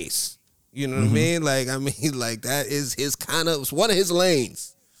VMAs. You know what I mean? Like that is his kind of, it's one of his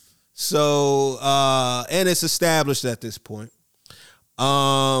lanes. So, and it's established at this point.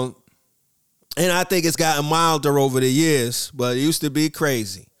 And I think it's gotten milder over the years, but it used to be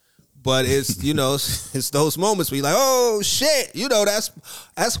crazy. But it's, you know, it's those moments where you're like, oh shit, you know, that's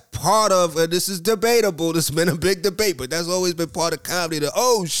part of this is debatable. This has been a big debate, but that's always been part of comedy. The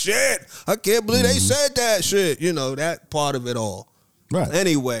oh shit, I can't believe they said that shit. You know, that part of it all. Right.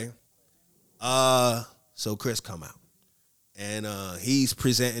 Anyway, so Chris come out. And he's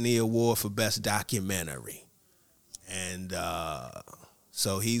presenting the award for Best Documentary. And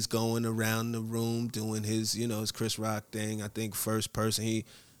so he's going around the room doing his, you know, his Chris Rock thing. I think first person he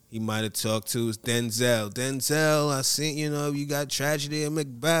might have talked to is Denzel. Denzel, I seen, you know, you got Tragedy of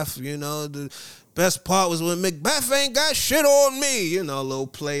Macbeth. You know, the best part was when Macbeth ain't got shit on me. You know, a little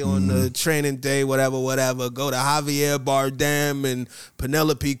play on the Training Day, whatever. Go to Javier Bardem and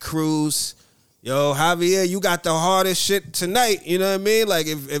Penelope Cruz. Yo, Javier, you got the hardest shit tonight. You know what I mean? Like,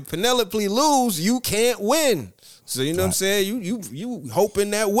 if Penelope lose, you can't win. So, you know what I'm saying? You hoping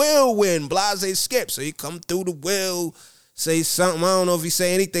that Will win. Blase skip. So, he come through the Will, say something. I don't know if he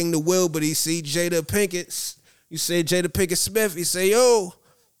say anything to Will, but he see Jada Pinkett. You say Jada Pinkett Smith. He say, yo,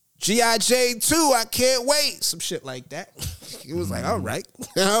 G.I. Jane 2, I can't wait. Some shit like that. He was like, all right.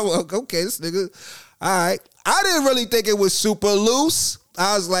 Okay, this nigga. All right. I didn't really think it was super loose.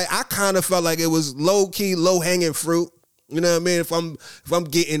 I was like, I kind of felt like it was low key, low hanging fruit. You know what I mean? If I'm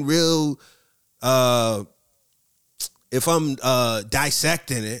getting real, if I'm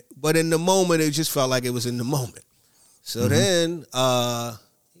dissecting it, but in the moment, it just felt like it was in the moment. So then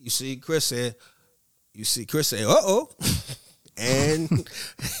you see Chris say, uh-oh. And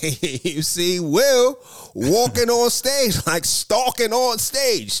you see Will walking on stage, like stalking on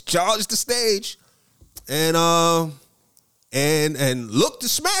stage, charge the stage, and look to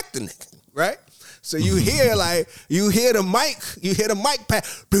smack the nigga, right? So you hear the mic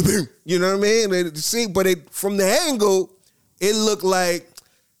pass, boom, boom, you know what I mean? And see, but from the angle, it looked like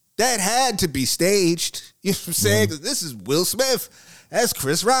that had to be staged. You know what I'm saying? 'Cause this is Will Smith. That's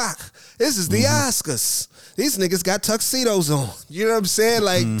Chris Rock. This is the Oscars. These niggas got tuxedos on. You know what I'm saying?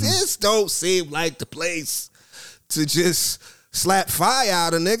 Like, this don't seem like the place to just slap fire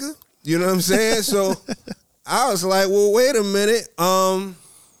out a nigga. You know what I'm saying? So I was like, well, wait a minute.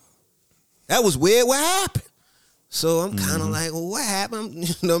 That was weird. What happened? So I'm kind of like, well, what happened?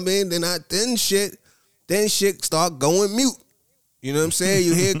 You know what I mean? Then shit start going mute. You know what I'm saying?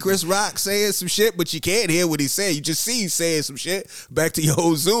 You hear Chris Rock saying some shit, but you can't hear what he's saying. You just see he's saying some shit. Back to your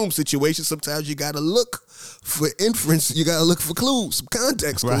whole Zoom situation. Sometimes you got to look for inference. You got to look for clues, some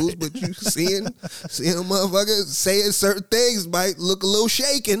context clues. But you seeing a motherfucker saying certain things might look a little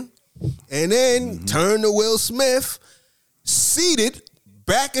shaken. And then turn to Will Smith, seated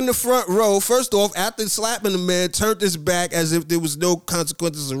back in the front row. First off, after slapping the man, turned his back as if there was no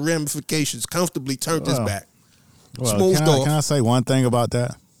consequences and ramifications. Comfortably turned his back. Well, Smoothed off. can I say one thing about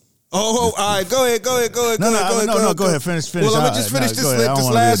that? Oh, all right. Go ahead. Go ahead. Go ahead. Finish. Well, I'm going to just finish this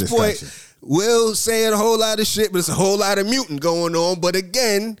last point. Will saying a whole lot of shit, but it's a whole lot of muting going on. But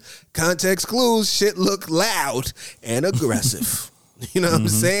again, context clues, shit look loud and aggressive. You know what I'm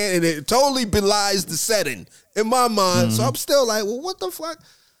saying? And it totally belies the setting in my mind. So I'm still like, well, what the fuck?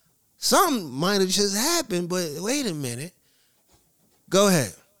 Something might have just happened, but wait a minute. Go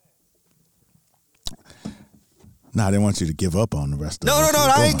ahead. No, I didn't want you to give up on the rest of it. No,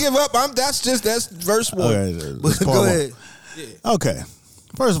 I ain't give up. That's verse 1. Okay, go ahead. Yeah. Okay.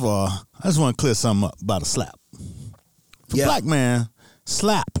 First of all, I just want to clear something up about a slap. If a black man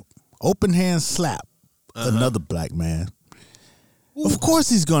open hand slap another black man, of course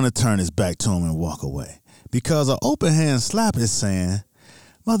he's going to turn his back to him and walk away. Because an open hand slap is saying,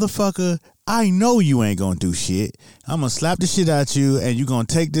 motherfucker, I know you ain't gonna do shit. I'm gonna slap the shit out you and you gonna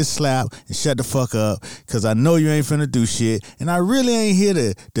take this slap and shut the fuck up because I know you ain't finna do shit. And I really ain't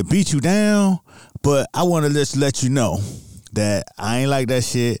here to beat you down, but I want to just let you know that I ain't like that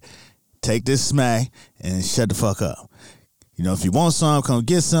shit. Take this smack and shut the fuck up. You know, if you want some, come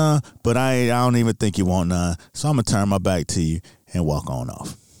get some, but I don't even think you want none. So I'm gonna turn my back to you and walk on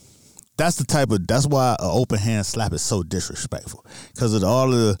off. That's why an open hand slap is so disrespectful because of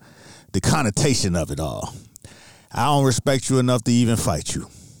all of the connotation of it all. I don't respect you enough to even fight you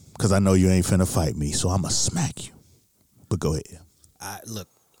because I know you ain't finna fight me, so I'm going to smack you. But go ahead. Look,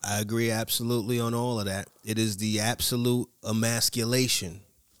 I agree absolutely on all of that. It is the absolute emasculation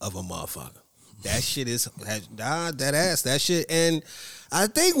of a motherfucker. That shit is, that shit. And I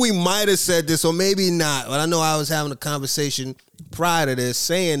think we might have said this, or maybe not, but I know I was having a conversation prior to this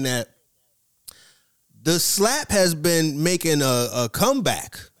saying that the slap has been making a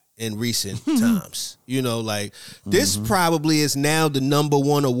comeback in recent times. You know, like this probably is now the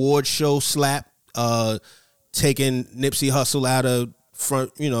 #1 award show slap, taking Nipsey Hussle out of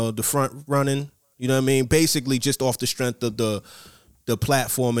the front running. You know what I mean? Basically just off the strength of the the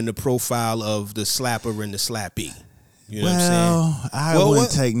platform and the profile of the slapper and the slappy. You know what I'm saying? I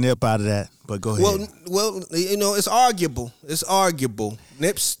wouldn't take Nip out of that, but go ahead. Well, you know, it's arguable. It's arguable.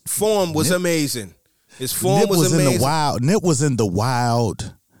 Nip's form was amazing. His form was amazing. In the wild. Nip was in the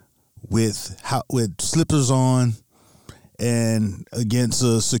wild with slippers on and against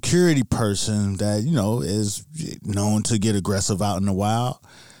a security person that, you know, is known to get aggressive out in the wild.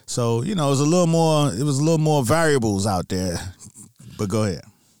 So, you know, it was a little more variables out there. But go ahead.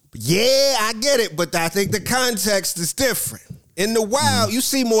 Yeah, I get it, but I think the context is different. In the wild, you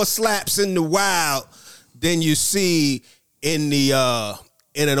see more slaps in the wild than you see in the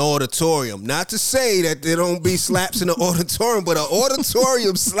in an auditorium. Not to say that there don't be slaps in the auditorium, but an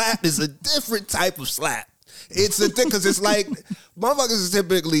auditorium slap is a different type of slap. It's a thing because it's like motherfuckers is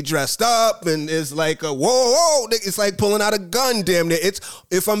typically dressed up and it's like a whoa, it's like pulling out a gun. Damn near. It's,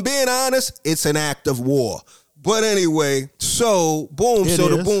 if I'm being honest, it's an act of war. But anyway, so boom,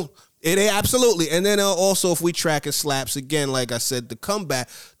 it absolutely. And then also, if we track and slaps again, like I said, the comeback,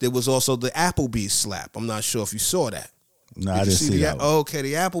 there was also the Applebee's slap. I'm not sure if you saw that. No, I didn't see that. Okay,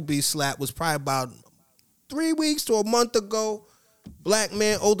 the Applebee's slap was probably about 3 weeks to a month ago.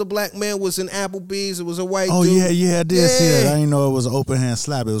 Older black man was in Applebee's. It was a white dude. Oh yeah, I did see that. I didn't know it was an open hand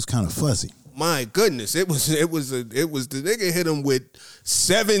slap. It was kind of fuzzy. My goodness, it was the nigga hit him with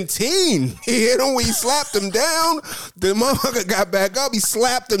 17. He hit him when he slapped him down. The motherfucker got back up. He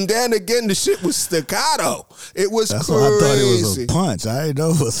slapped him down again. The shit was staccato. It was That's crazy. What I thought it was a punch. I didn't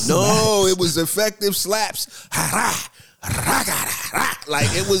know it was slaps. No, it was effective slaps. Like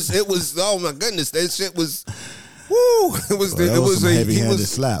it was. Oh my goodness, that shit was. Woo! It was heavy-handed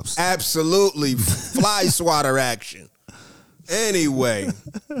slaps. Absolutely fly swatter action. Anyway,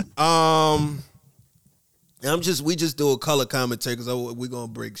 we just do a color commentary because we're gonna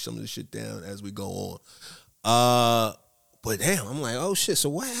break some of the shit down as we go on. But damn, I'm like, oh shit. So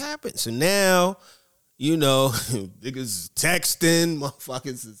what happened? So now, you know, niggas texting,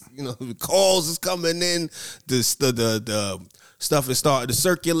 motherfuckers, you know, the calls is coming in. The stuff is starting to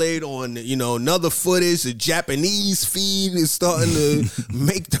circulate on, you know, another footage. The Japanese feed is starting to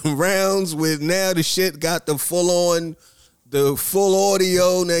make the rounds with now the shit got the full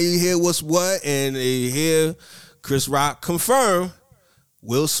audio. Now you hear what's what, and you hear Chris Rock confirm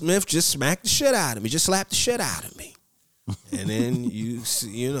Will Smith just smacked the shit out of me, just slapped the shit out of me. And then you see,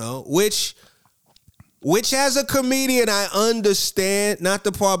 you know, which as a comedian I understand, not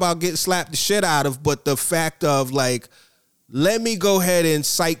the part about getting slapped the shit out of, but the fact of like, let me go ahead and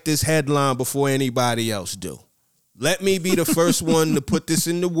cite this headline before anybody else do. Let me be the first one to put this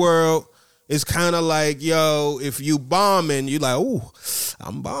in the world. It's kind of like, yo, if you bombing, you like, oh,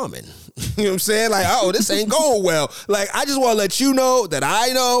 I'm bombing. You know what I'm saying? Like, oh, this ain't going well. Like, I just want to let you know that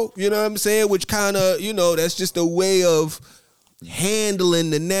I know, you know what I'm saying? Which kind of, you know, that's just a way of handling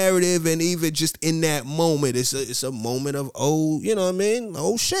the narrative. And even just in that moment, it's a moment of, oh, you know what I mean?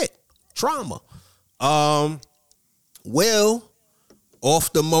 Oh, shit. Trauma. Well,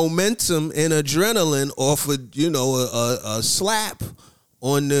 off the momentum and adrenaline, off of, you know, a slap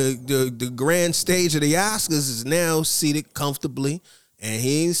on the grand stage of the Oscars, is now seated comfortably, and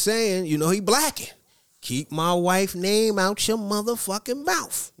he ain't saying, you know, he blacking. Keep my wife's name out your motherfucking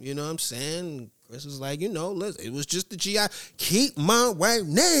mouth. You know what I'm saying? Chris was like, you know, listen, it was just the GI. Keep my wife's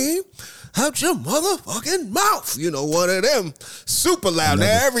name out your motherfucking mouth. You know, one of them super loud.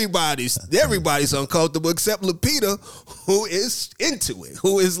 Now everybody's uncomfortable except Lupita, who is into it,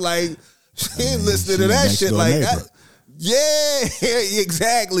 who is like, she ain't listening to that shit like that. Yeah,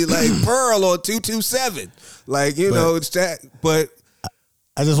 exactly. Like Pearl or 227. Like, you know, it's that. But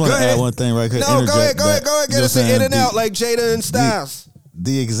I just want to add one thing right quick. No, go ahead. Get us in and out like Jada and Styles.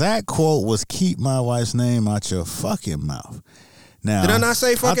 The exact quote was, keep my wife's name out your fucking mouth. Now, did I not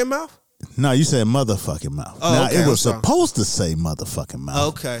say fucking mouth? No, you said motherfucking mouth. Oh, now, okay, it was supposed to say motherfucking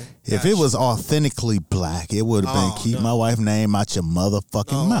mouth. Okay. If it was authentically black, it would have been keep my wife's name out your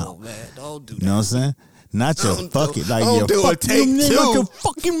motherfucking mouth. Man, don't do that. You know what I'm saying? Not your fucking, like your fucking name out your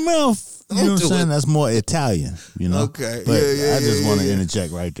fucking mouth. You know what I'm saying? That's more Italian, you know? Okay. But I just want to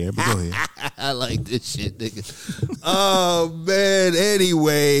interject right there. But go ahead. I like this shit, nigga. Oh, man.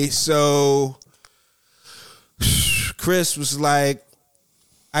 Anyway, so Chris was like,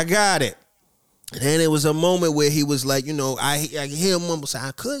 I got it. And then it was a moment where he was like, you know, I hear him mumble say,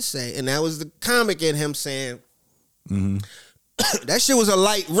 I could say. And that was the comic in him saying, that shit was a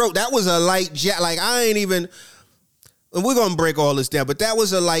light rope. That was a light jab. Like, I ain't even... And we're going to break all this down, but that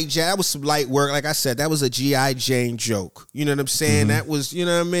was a light jab. That was some light work. Like I said, that was a G.I. Jane joke. You know what I'm saying? That was, you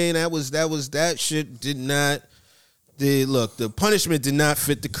know what I mean? That shit did not, the punishment did not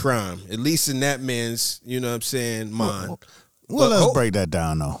fit the crime, at least in that man's, you know what I'm saying, mind. Well, let's break that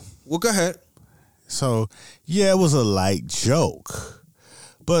down, though. Well, go ahead. So, yeah, it was a light joke.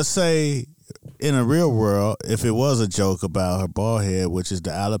 But say, in a real world, if it was a joke about her bald head, which is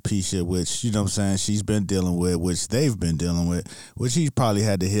the alopecia, which, you know what I'm saying, she's been dealing with, which they've been dealing with, which she probably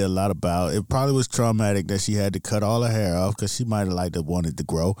had to hear a lot about. It probably was traumatic that she had to cut all her hair off because she might have liked to wanted to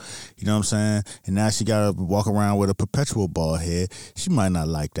grow. You know what I'm saying? And now she got to walk around with a perpetual bald head. She might not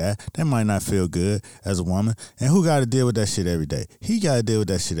like that. That might not feel good as a woman. And who got to deal with that shit every day? He got to deal with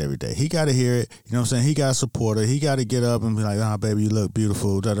that shit every day. He got to hear it. You know what I'm saying? He got to support her. He got to get up and be like, oh, baby, you look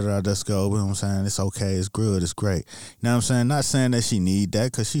beautiful. Da-da-da, let's go. You know what I'm saying? It's okay. It's good. It's great. You know what I'm saying? Not saying that she need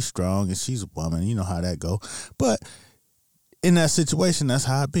that because she's strong and she's a woman. You know how that go. But in that situation, that's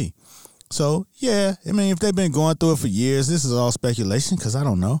how it be. So, yeah, I mean, if they've been going through it for years, this is all speculation because I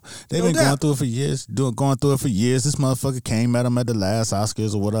don't know. They've been going through it for years, going through it for years. This motherfucker came at them at the last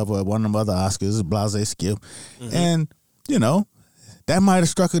Oscars or whatever, at one of them other Oscars, Blase Skip. Mm-hmm. And, you know, that might have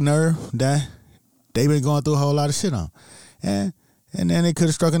struck a nerve that they've been going through a whole lot of shit on. And then it could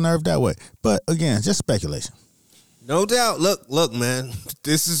have struck a nerve that way. But, again, just speculation. No doubt. Look, man.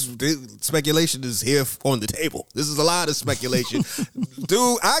 This speculation is here on the table. This is a lot of speculation.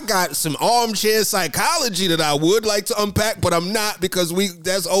 Dude, I got some armchair psychology that I would like to unpack, but I'm not because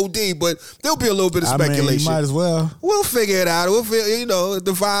that's OD, but there'll be a little bit of speculation. I mean, you might as well. We'll figure it out.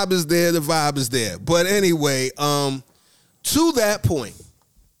 The vibe is there, the vibe is there. But anyway, to that point,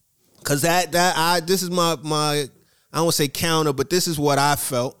 because this is my I don't want to say counter, but this is what I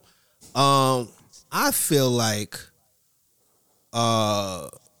felt. I feel like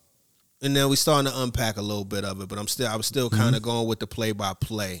and then we starting to unpack a little bit of it, but I was still kind of going with the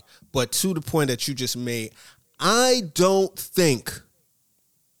play-by-play. But to the point that you just made, I don't think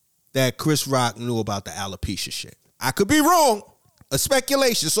that Chris Rock knew about the alopecia shit. I could be wrong. A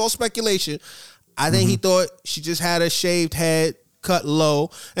speculation. It's all speculation. I think he thought she just had a shaved head, cut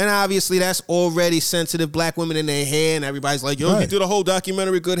low, and obviously that's already sensitive black women in their hair, and everybody's like, yo, he did a whole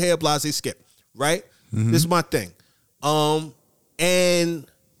documentary, good hair, blase skip, right? This is my thing. And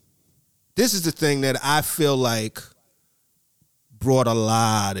this is the thing that I feel like brought a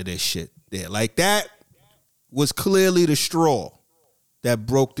lot of this shit there. Like, that was clearly the straw that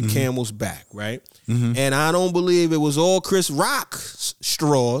broke the camel's back, right? And I don't believe it was all Chris Rock's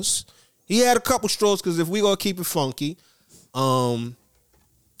straws. He had a couple straws, because if we gonna keep it funky, the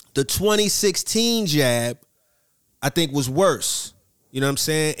 2016 jab, I think, was worse. You know what I'm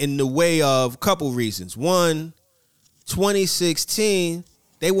saying? In the way of a couple reasons. One, 2016,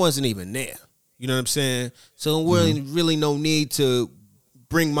 they wasn't even there. You know what I'm saying? So really no need to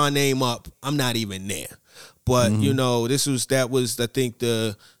bring my name up. I'm not even there. But, you know, that was I think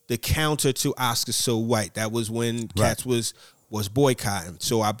the counter to Oscar So White. That was when Cats was boycotting.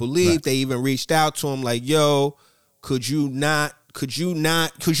 So I believe they even reached out to him like, yo, could you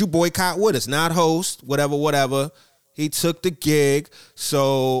boycott with us? Not host, whatever. He took the gig.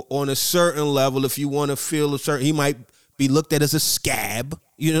 So on a certain level, if you want to feel he might be looked at as a scab.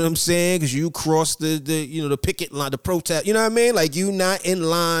 You know what I'm saying? Because you crossed the picket line, the protest. You know what I mean? Like, you not in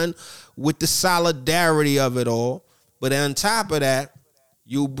line with the solidarity of it all. But on top of that,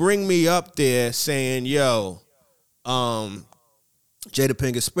 you bring me up there saying, yo, Jada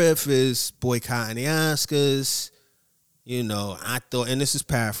Pinkett Smith is boycotting the Oscars. You know, I thought, and this is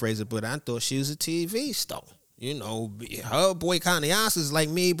paraphrasing, but I thought she was a TV star. You know, her boycotting the Oscars is like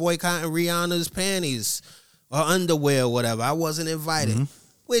me boycotting Rihanna's panties or underwear or whatever. I wasn't invited.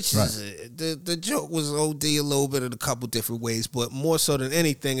 Which is the joke was OD a little bit in a couple different ways, but more so than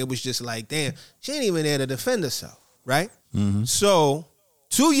anything, it was just like, damn, she ain't even there to defend herself, right? So,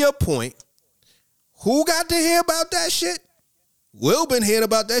 to your point, who got to hear about that shit? Will been hearing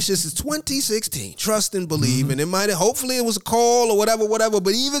about that shit since 2016. Trust and believe, and hopefully it was a call or whatever.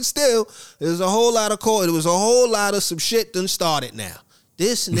 But even still, there's a whole lot of call. There was a whole lot of some shit done started now.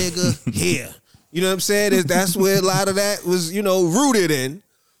 This nigga here, you know what I'm saying? That's where a lot of that was, rooted in.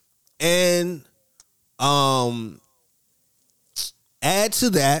 And add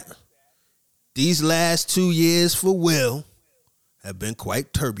to that, these last 2 years for Will have been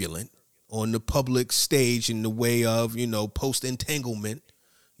quite turbulent on the public stage in the way of, post-entanglement.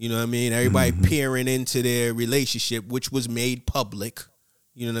 You know what I mean? Everybody peering into their relationship, which was made public.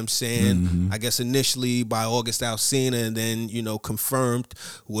 You know what I'm saying? I guess initially by August Alsina, and then, confirmed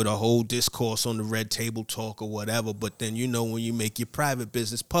with a whole discourse on the Red Table Talk or whatever. But then, when you make your private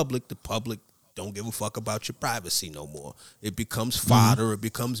business public, the public don't give a fuck about your privacy no more. It becomes fodder. It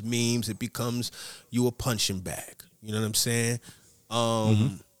becomes memes. It becomes you a punching bag. You know what I'm saying?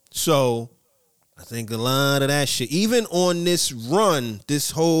 So I think a lot of that shit, even on this run, this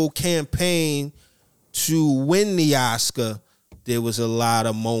whole campaign to win the Oscar, there was a lot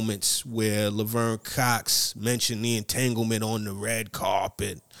of moments where Laverne Cox mentioned the entanglement on the red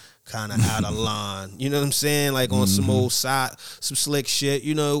carpet, kind of out of line. You know what I'm saying? Like on some old side, some slick shit.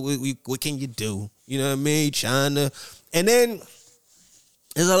 You know, what can you do? You know what I mean? Trying to, and then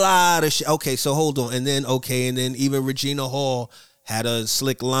there's a lot of shit. Okay, so hold on, and then even Regina Hall had a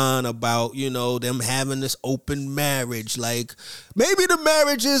slick line about, you know, them having this open marriage. Like, maybe the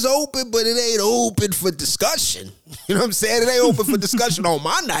marriage is open, but it ain't open for discussion. You know what I'm saying? It ain't open for discussion on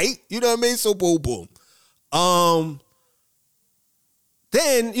my night. You know what I mean? So boom, boom.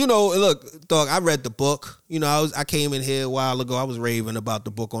 Then, you know, look, dog, I read the book. You know, I came in here a while ago. I was raving about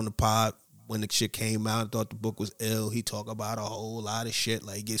the book on the pod. When the shit came out, I thought the book was ill. He talk about a whole lot of shit,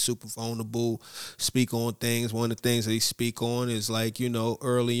 like get super vulnerable, speak on things. One of the things that he speak on is like, you know,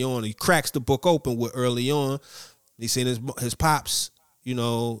 early on. He cracks the book open with early on. He seen his pops, you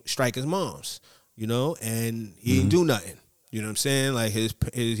know, strike his moms, you know, and he didn't do nothing. You know what I'm saying? Like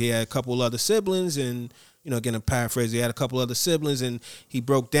he had a couple other siblings and, you know, again, I'm paraphrasing, he had a couple other siblings and he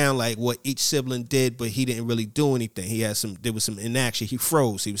broke down like what each sibling did, but he didn't really do anything. There was some inaction. He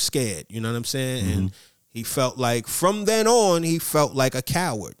froze. He was scared. You know what I'm saying? And he felt like from then on, he felt like a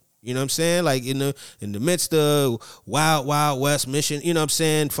coward. You know what I'm saying? Like in the midst of Wild Wild West mission, you know what I'm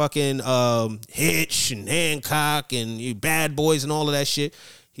saying? Fucking Hitch and Hancock and Bad Boys and all of that shit.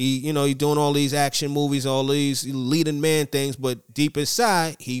 He, you know, he doing all these action movies, all these leading man things, but deep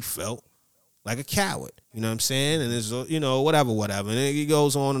inside, he felt like a coward. You know what I'm saying? And there's, you know, whatever. And he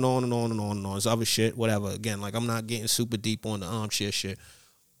goes on and on and on and on and on. It's other shit, whatever. Again, like I'm not getting super deep on the armchair shit.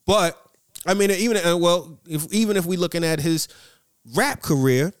 But, I mean, even if we looking at his rap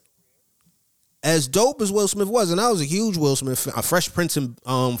career, as dope as Will Smith was, and I was a huge Will Smith fan, Fresh Prince and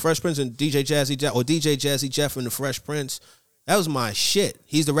DJ Jazzy Jeff, or DJ Jazzy Jeff and the Fresh Prince, that was my shit.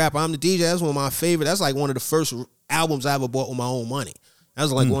 He's the rapper, I'm the DJ. That's one of my favorite. That's like one of the first albums I ever bought with my own money. That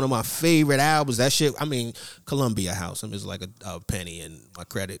was like one of my favorite albums. That shit, I mean, Columbia House. I mean, it was like a penny, and my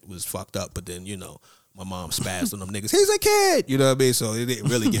credit was fucked up. But then, you know, my mom spazzed on them niggas. He's a kid, you know what I mean? So it didn't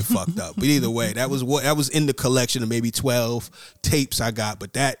really get fucked up. But either way, that was in the collection of maybe 12 tapes I got.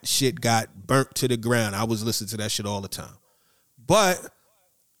 But that shit got burnt to the ground. I was listening to that shit all the time. But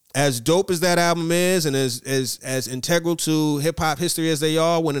as dope as that album is, and as integral to hip hop history as they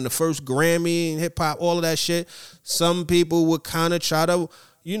are, winning the first Grammy in hip hop, all of that shit, some people would kind of try to,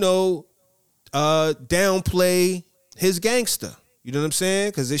 you know, downplay his gangster. You know what I'm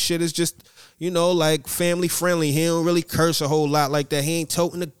saying? Because this shit is just, you know, like family friendly. He don't really curse a whole lot like that. He ain't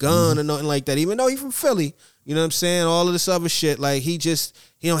toting a gun or nothing like that. Even though he from Philly, you know what I'm saying? All of this other shit, like he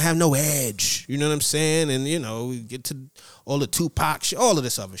don't have no edge. You know what I'm saying? And, you know, we get to all the Tupac shit, all of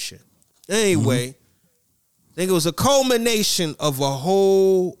this other shit. Anyway, I think it was a culmination of a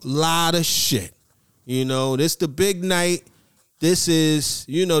whole lot of shit. You know, this the big night. This is,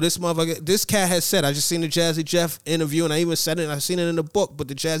 you know, this motherfucker, this cat has said, I just seen the Jazzy Jeff interview, and I even said it, and I've seen it in the book, but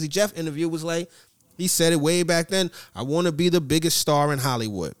the Jazzy Jeff interview was like, he said it way back then, I want to be the biggest star in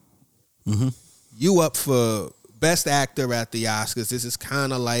Hollywood. You up for best actor at the Oscars. This is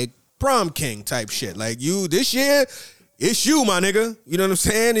kind of like prom king type shit. Like you, this year, it's you, my nigga. You know what I'm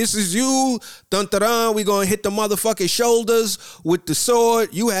saying? This is you. Dun dun dun. We gonna hit the motherfucking shoulders with the sword.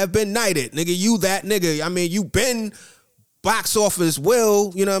 You have been knighted, nigga. You that nigga. I mean, you been box office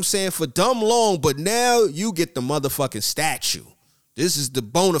will, you know what I'm saying, for dumb long, but now you get the motherfucking statue. This is the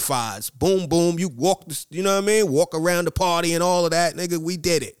bona fides. Boom, boom. You walk, you know what I mean? Walk around the party and all of that, nigga. We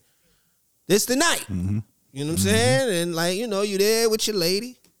did it. This the night. You know what I'm saying? And like, you know, you there with your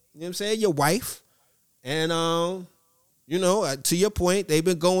lady. You know what I'm saying? Your wife. And, you know, to your point, they've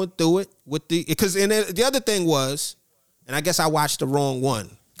been going through it with because the other thing was, and I guess I watched the wrong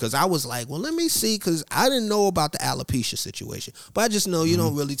one. Because I was like, well, let me see, because I didn't know about the alopecia situation. But I just know you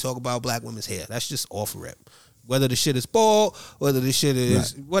don't really talk about black women's hair. That's just off rip. Whether the shit is bald, whether the shit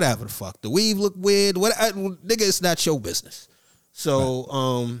is whatever the fuck. The weave look weird. Nigga, it's not your business.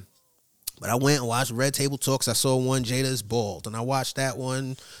 So, but I went and watched Red Table Talks. I saw one, Jada is bald. And I watched that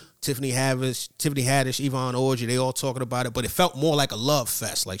one. Tiffany Haddish, Yvonne Orji, they all talking about it. But it felt more like a love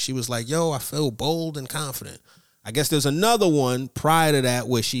fest. Like she was like, yo, I feel bold and confident. I guess there's another one prior to that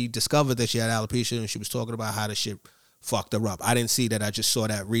where she discovered that she had alopecia and she was talking about how the shit fucked her up. I didn't see that. I just saw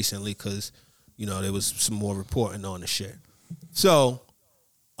that recently because, you know, there was some more reporting on the shit. So,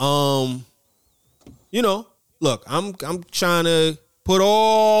 you know, look, I'm trying to put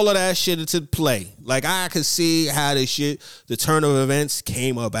all of that shit into play. Like I could see how the turn of events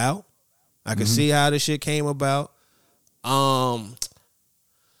came about. I could see how the shit came about.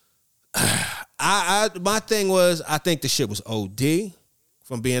 My thing was, I think the shit was OD,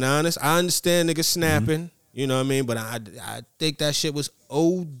 if I'm being honest. I understand niggas snapping. You know what I mean? But I think that shit was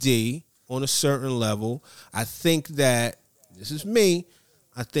OD on a certain level. I think that, this is me,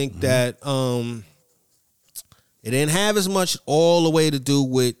 I think that it didn't have as much all the way to do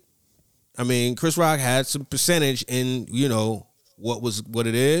with, I mean, Chris Rock had some percentage in, you know, what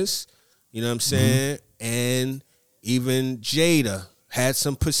it is. You know what I'm saying? And even Jada had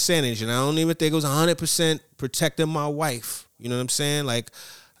some percentage, and I don't even think it was 100% protecting my wife. You know what I'm saying? Like,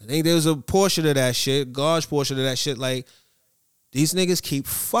 I think there was a portion of that shit, large portion of that shit, like, these niggas keep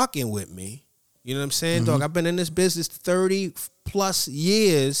fucking with me. You know what I'm saying, dog? I've been in this business 30 plus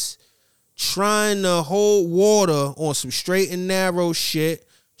years trying to hold water on some straight and narrow shit,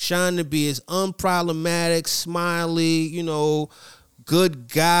 trying to be as unproblematic, smiley, you know,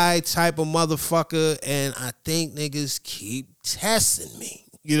 good guy type of motherfucker, and I think niggas keep testing me.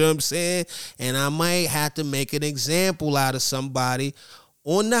 You know what I'm saying? And I might have to make an example out of somebody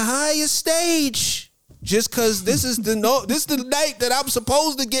on the highest stage. Just cause this is the night that I'm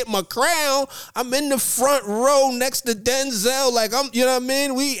supposed to get my crown. I'm in the front row next to Denzel. Like, I'm, you know what I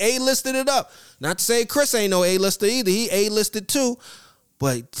mean? We A-listed it up. Not to say Chris ain't no A-lister either. He A-listed too.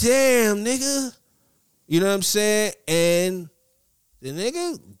 But damn, nigga. You know what I'm saying? And the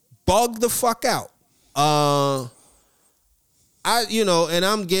nigga bugged the fuck out. And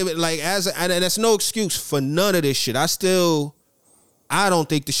I'm giving, like, that's no excuse for none of this shit. I don't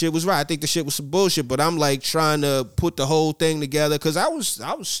think the shit was right. I think the shit was some bullshit, but I'm like trying to put the whole thing together because I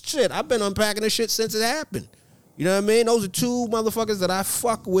was shit. I've been unpacking this shit since it happened. You know what I mean? Those are two motherfuckers that I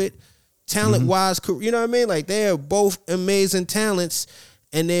fuck with talent-wise. You know what I mean? Like, they're both amazing talents,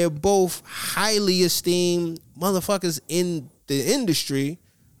 and they're both highly esteemed motherfuckers in the industry,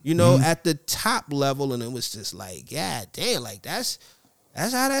 you know, at the top level. And it was just like, yeah, damn, like that's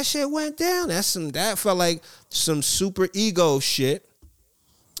how that shit went down. That felt like some super ego shit.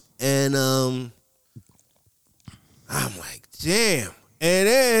 And I'm like, damn. And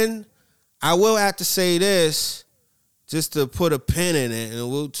then I will have to say this, just to put a pin in it,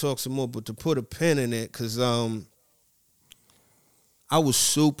 and we'll talk some more, but to put a pin in it, because I was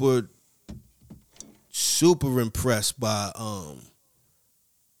super impressed by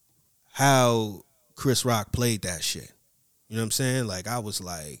how Chris Rock played that shit. You know what I'm saying? Like, I was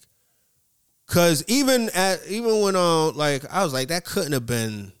like, cause even when like, I was like, that couldn't have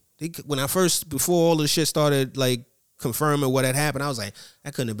been, when I first, before all this shit started like confirming what had happened, I was like,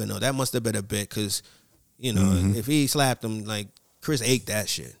 that couldn't have been, no, that must have been a bit, cause, you know, if he slapped him, like, Chris ate that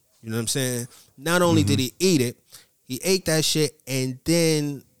shit. You know what I'm saying? Not only did he eat it, he ate that shit and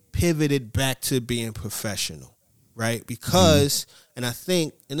then pivoted back to being professional, right? Because, and I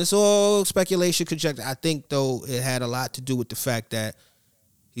think, and it's all speculation, conjecture, I think, though, it had a lot to do with the fact that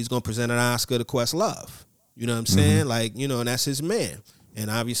he's going to present an Oscar to Questlove. You know what I'm saying? Like, you know, and that's his man. And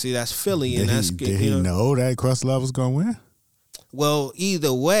obviously that's Philly. And Did he know that Questlove was going to win? Well,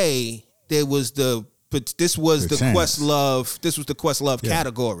 either way, this was the Questlove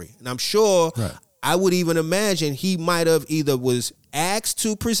category. And I'm sure, I would even imagine he might have either was asked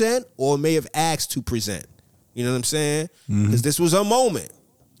to present or may have asked to present. You know what I'm saying? Because this was a moment.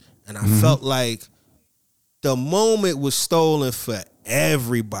 And I felt like the moment was stolen for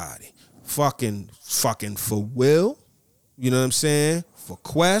everybody. Fucking for Will. You know what I'm saying? For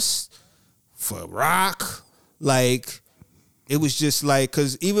Quest. For Rock. Like, it was just like,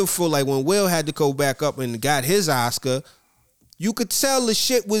 because even for like when Will had to go back up and got his Oscar, you could tell the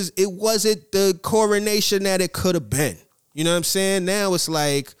shit wasn't the coronation that it could have been. You know what I'm saying? Now it's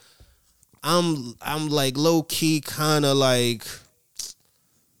like, I'm like low key kind of like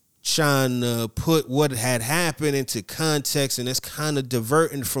trying to put what had happened into context, and it's kind of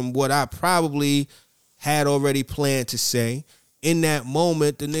diverting from what I probably had already planned to say. In that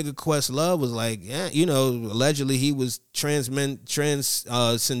moment, the nigga Questlove was like, yeah, you know, allegedly he was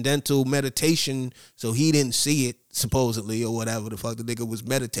transcendental meditation, so he didn't see it, supposedly, or whatever the fuck. The nigga was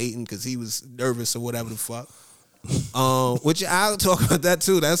meditating because he was nervous or whatever the fuck. Which I'll talk about that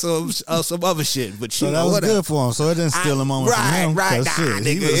too. That's some other shit. But you so know, that was whatever. good for him. So it didn't steal a moment from him. Right. Shit,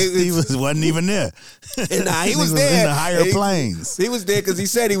 Nigga, he wasn't even there. Nah, he was in there the higher planes. He was there because he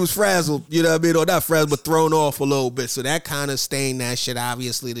said he was frazzled. You know what I mean? Or not frazzled, but thrown off a little bit. So that kind of stained that shit.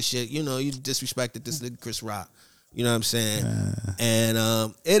 Obviously, the shit. You know, you disrespected this nigga Chris Rock. You know what I'm saying? And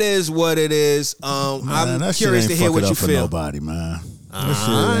it is what it is. I'm curious to hear what you feel. Nobody, man. This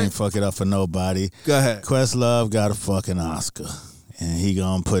shit ain't fuck it up for nobody. Go ahead. Questlove got a fucking Oscar. And he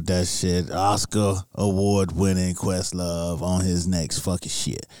gonna put that shit, Oscar award winning Questlove, on his next fucking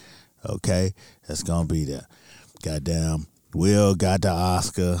shit. Okay? That's gonna be there. Goddamn. Will got the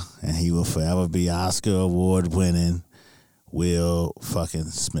Oscar, and he will forever be Oscar award winning Will fucking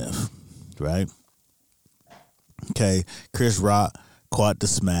Smith. Right? Okay, Chris Rock caught the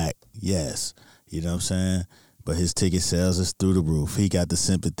smack. Yes, you know what I'm saying. But his ticket sales is through the roof. He got the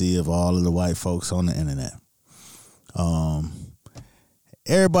sympathy of all of the white folks on the internet.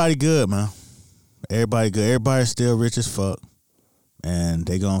 Everybody good, man. Everybody good. Everybody's still rich as fuck. And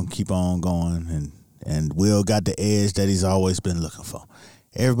they gonna keep on going. And Will got the edge that he's always been looking for.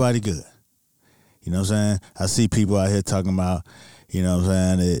 Everybody good. You know what I'm saying? I see people out here talking about, you know what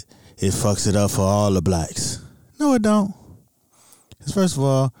I'm saying, it fucks it up for all the blacks. No, it don't. Because first of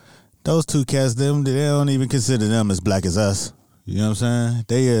all, those two cats, they don't even consider them as black as us. You know what I'm saying?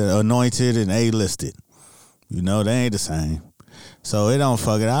 They are anointed and A-listed. You know, they ain't the same. So it don't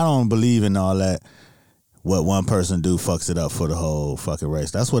fuck it. I don't believe in all that. What one person do fucks it up for the whole fucking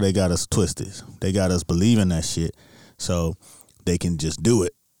race. That's where they got us twisted. They got us believing that shit so they can just do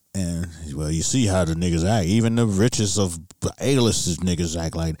it. And, well, you see how the niggas act. Even the richest of A-listers niggas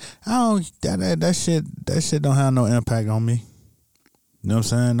act like, that shit don't have no impact on me. You know what I'm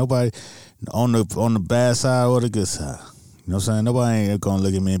saying? Nobody on the bad side or the good side. You know what I'm saying? Nobody ain't gonna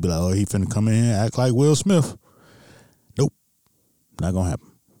look at me and be like, oh, he finna come in here and act like Will Smith. Nope. Not gonna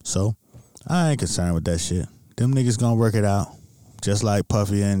happen. So, I ain't concerned with that shit. Them niggas gonna work it out. Just like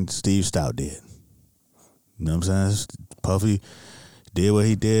Puffy and Steve Stout did. You know what I'm saying? Puffy did what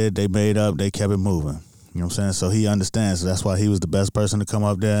he did. They made up. They kept it moving. You know what I'm saying? So he understands. So that's why he was the best person to come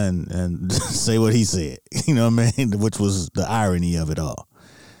up there and say what he said. You know what I mean? Which was the irony of it all.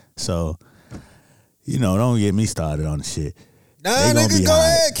 So, you know, don't get me started on the shit. Nah, nigga, go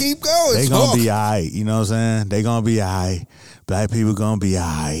ahead. Keep going. They gonna be all right. You know what I'm saying? They gonna be all right. Black people gonna be all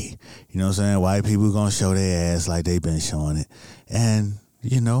right. You know what I'm saying? White people gonna show their ass like they been showing it. And,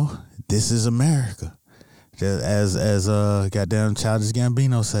 you know, this is America. As goddamn Childish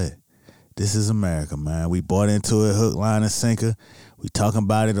Gambino said. This is America, man. We bought into it, hook, line, and sinker. We talking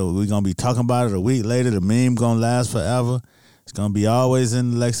about it, or we gonna be talking about it a week later. The meme gonna last forever. It's gonna be always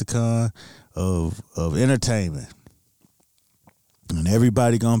in the lexicon of entertainment, and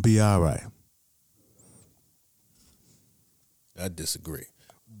everybody gonna be all right. I disagree,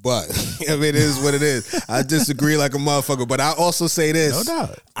 but I mean, it is what it is. I disagree like a motherfucker, but I also say this: no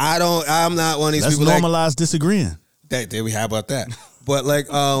doubt. I'm not one of these people. Let's normalize disagreeing. There we. How about that? But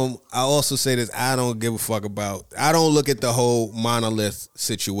like, I also say this: I don't give a fuck about. I don't look at the whole monolith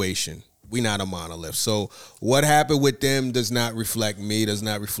situation. We not a monolith. So what happened with them does not reflect me. Does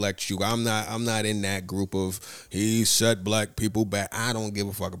not reflect you. I'm not in that group of he set black people back. I don't give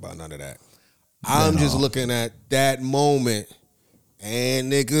a fuck about none of that. I'm just looking at that moment,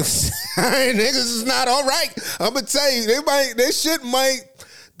 and niggas, niggas is not all right. I'm gonna tell you, the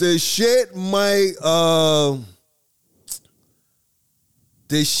shit might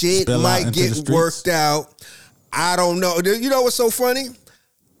get worked out. I don't know. You know what's so funny?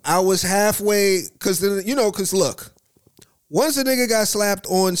 I was halfway, because look, once a nigga got slapped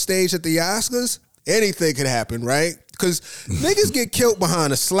on stage at the Oscars, anything could happen, right? Because niggas get killed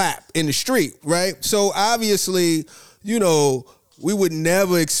behind a slap in the street, right? So obviously, you know, we would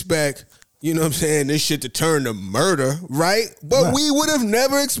never expect, you know what I'm saying, this shit to turn to murder, right? But we would have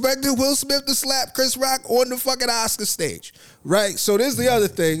never expected Will Smith to slap Chris Rock on the fucking Oscar stage, right? So this is the other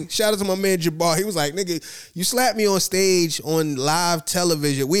thing. Shout out to my man Jabbar. He was like, nigga, you slapped me on stage on live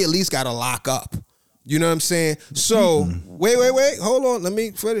television. We at least got to lock up. You know what I'm saying? So, wait. Hold on. Let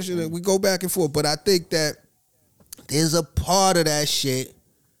me finish it. We go back and forth. But I think that there's a part of that shit.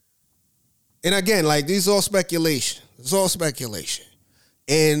 And again, like, these are all speculation. It's all speculation.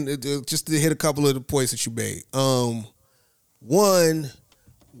 And just to hit a couple of the points that you made. One,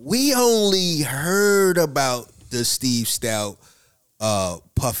 we only heard about the Steve Stout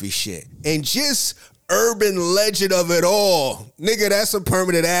Puffy shit. And just urban legend of it all. Nigga, that's a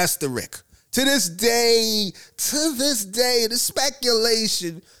permanent asterisk. To this day, the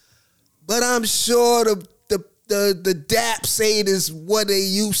speculation. But I'm sure the DAPs ain't is what they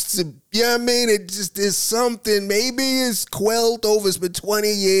used to. You know what I mean? It just is something. Maybe it's quelled over. It's been 20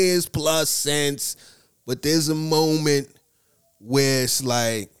 years plus since. But there's a moment where it's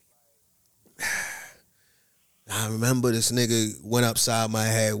like, I remember this nigga went upside my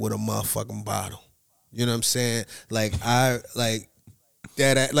head with a motherfucking bottle. You know what I'm saying?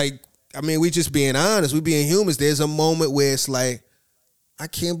 I mean, we just being honest. We being humans. There's a moment where it's like, I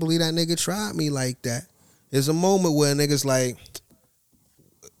can't believe that nigga tried me like that. There's a moment where a nigga's like,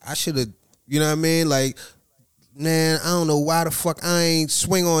 I should have, you know what I mean? Like, man, I don't know why the fuck I ain't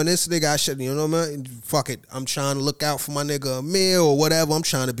swing on this nigga. I should, you know what I mean? Fuck it. I'm trying to look out for my nigga Amir or whatever. I'm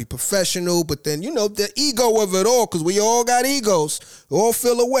trying to be professional. But then, you know, the ego of it all, because we all got egos. We all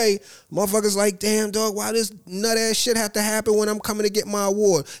feel away. Motherfuckers like, damn, dog, why this nut ass shit have to happen when I'm coming to get my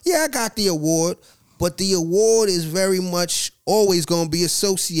award? Yeah, I got the award. but the award is very much always going to be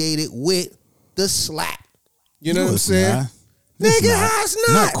associated with the slap. You know what I'm saying? Not. Nigga, how it's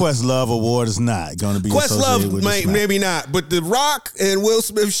not? Questlove Award is not going to be associated with the slap. Maybe not, but The Rock and Will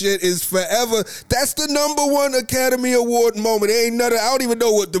Smith shit is forever. That's the #1 Academy Award moment. Ain't nothing. I don't even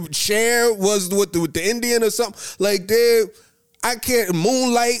know what the chair was with the Indian or something like that. I can't.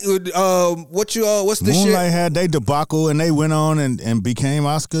 Moonlight. What's the shit? Moonlight had they debacle and they went on and became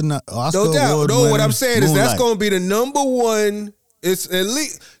Oscar. No doubt. No, what I'm saying is that's going to be the #1. It's at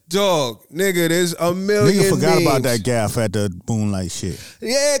least. Dog, nigga, there's a million. Nigga forgot memes. about that gaff at the Moonlight shit.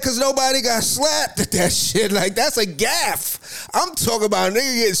 Yeah, because nobody got slapped at that shit. Like, that's a gaff. I'm talking about a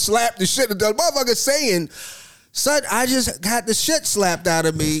nigga getting slapped the shit. The motherfucker saying, son, I just got the shit slapped out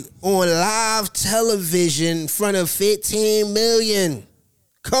of me on live television in front of 15 million.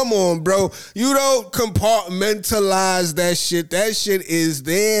 Come on, bro. You don't compartmentalize that shit. That shit is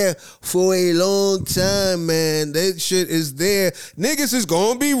there for a long time, man. That shit is there. Niggas is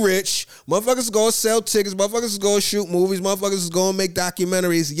gonna be rich. Motherfuckers is gonna sell tickets. Motherfuckers is gonna shoot movies. Motherfuckers is gonna make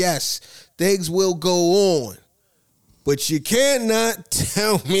documentaries. Yes, things will go on. But you cannot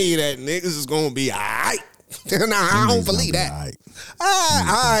tell me that niggas is gonna be all right. Nah, I don't believe that. All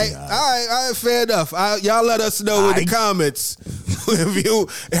right, fair enough. Y'all let us know in the comments.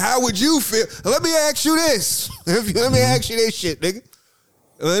 How would you feel? Let me ask you this. Let me ask you this shit, nigga.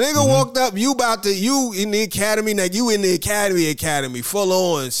 If a nigga walked up, you in the academy, now you in the academy, full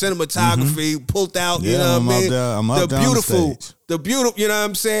on cinematography, pulled out, you know what I mean? I'm up there, beautiful, you know what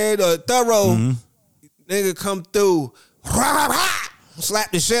I'm saying? Thorough nigga come through,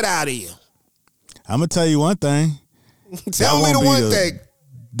 slap the shit out of you. I'm gonna tell you one thing. Tell me the one thing.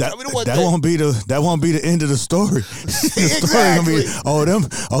 That won't be the end of the story. The story gonna be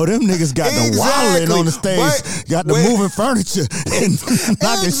them niggas got the wilding on the stage, got the moving furniture and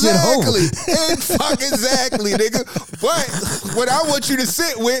knocking shit over. Exactly, nigga. But what I want you to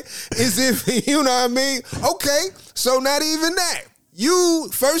sit with is if you know what I mean. Okay, so not even that.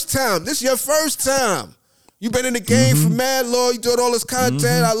 First time. This is your first time. You been in the game for mad long. You doing all this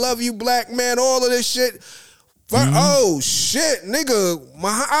content. I love you, black man. All of this shit. Oh shit, nigga,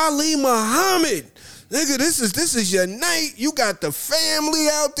 Ali Muhammad, nigga, this is your night. You got the family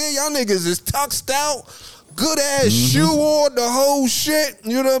out there. Y'all niggas is tuxed out, good ass shoe on, the whole shit.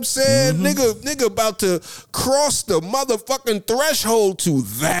 You know what I'm saying? Nigga about to cross the motherfucking threshold to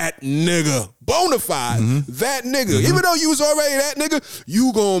that nigga, bona fide, that nigga. Even though you was already that nigga,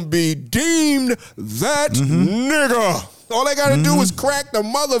 you gonna be deemed that nigga. All they gotta do is crack the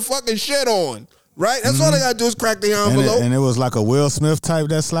motherfucking shit on. Right? That's all they gotta do is crack the envelope. And it was like a Will Smith type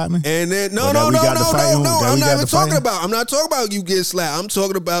that slapped me? And then no. I'm not talking about you get slapped. I'm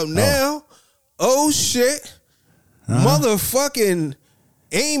talking about now. Oh shit. Motherfucking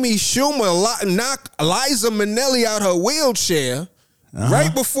Amy Schumer knocked Liza Minnelli out her wheelchair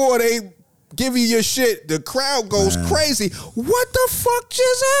right before they give you your shit. The crowd goes crazy. What the fuck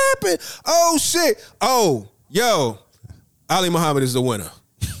just happened? Oh shit. Oh, yo. Ali Muhammad is the winner.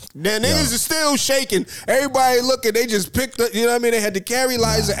 Now niggas is still shaking. Everybody looking. They just picked up. You know what I mean? They had to carry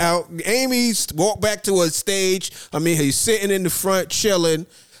Liza out. Amy walked back to her stage. I mean, he's sitting in the front chilling,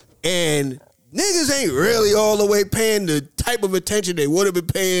 and niggas ain't really all the way paying the type of attention they would have been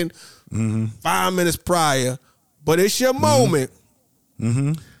paying 5 minutes prior. But it's your moment.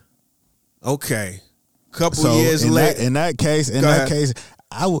 Okay. Couple years later. In that case,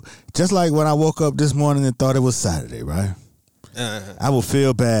 I would just like when I woke up this morning and thought it was Saturday, right? I would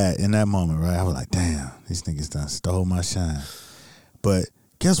feel bad in that moment, right? I was like, damn, these niggas done stole my shine. But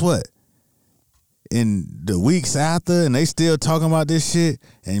guess what? In the weeks after, and they still talking about this shit,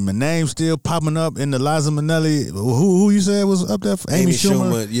 and my name's still popping up in the Liza Minnelli. Who you said was up there? Amy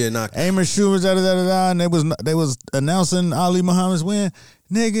Schumer. Yeah, not Amy Schumer. And they was announcing Ali Muhammad's win.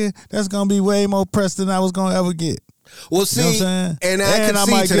 Nigga, that's gonna be way more press than I was gonna ever get. Well, see, you know what I'm saying? and I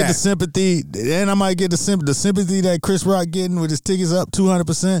might get the sympathy, and I might get the sympathy that Chris Rock getting with his tickets up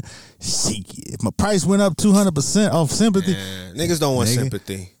 200%. Shit, if my price went up 200% off sympathy, niggas don't want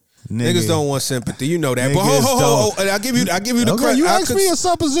sympathy. Niggas don't want sympathy. You know that. But hold. I'll give you the credit. You asked me a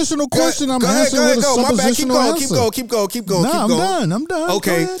suppositional question. I'm answering with a suppositional answer. Keep going. I'm done.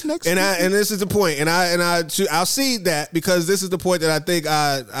 Okay. Next and this is the point. And I'll see that because this is the point that I think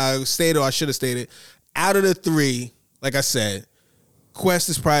I stated or I should have stated. Out of the three, like I said, Quest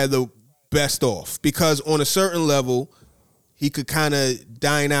is probably the best off because on a certain level, he could kind of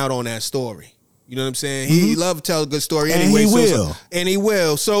dine out on that story. You know what I'm saying? He loved to tell a good story anyway. And he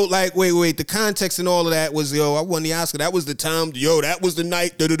will. So, like, wait. The context and all of that was, I won the Oscar. That was the time. That was the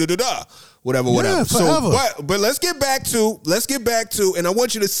night. Da-da-da-da-da. whatever. Forever. So, but let's get back to, and I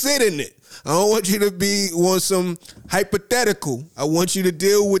want you to sit in it. I don't want you to be on some hypothetical. I want you to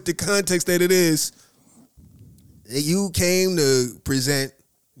deal with the context that it is. You came to present,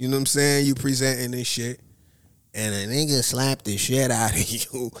 you know what I'm saying? You presenting this shit. And a nigga slapped the shit out of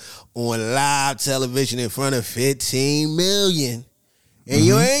you on live television in front of 15 million. And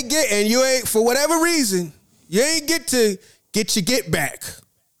you ain't, for whatever reason, you ain't get your get back.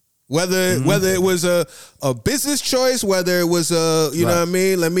 Whether it was a business choice, whether it was you know what I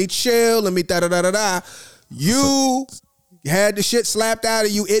mean, let me chill, let me da-da-da-da-da. You had the shit slapped out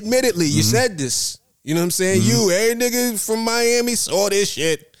of you, admittedly. You said this. You know what I'm saying? Every nigga from Miami saw this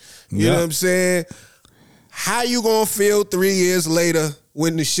shit. You know what I'm saying? How you gonna feel 3 years later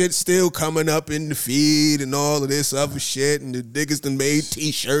when the shit's still coming up in the feed and all of this other shit, and the niggas done made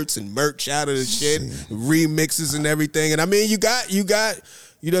t-shirts and merch out of the shit, remixes and everything. And I mean, you got, you know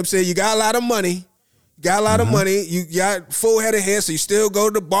what I'm saying? You got a lot of money. You got full head of hair, so you still go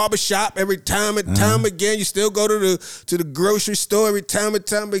to the barber shop every time and time again. You still go to the grocery store every time and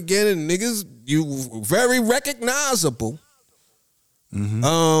time again, and niggas, you very recognizable.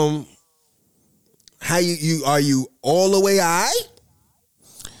 How you are you all the way all right?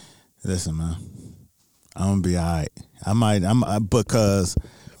 Listen, man, I'm gonna be all right. Because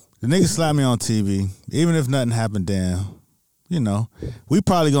the nigga slapped me on TV. Even if nothing happened, then, you know, we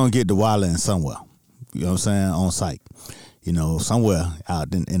probably gonna get the wildin' somewhere. You know what I'm saying? On site. You know, somewhere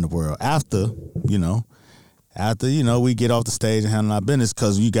out in the world. After, you know, we get off the stage and handle our business,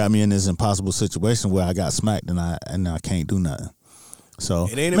 because you got me in this impossible situation where I got smacked and I can't do nothing. So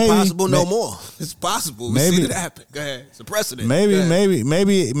it ain't impossible no more. It's possible. We see it happen. Go ahead. It's a precedent. Maybe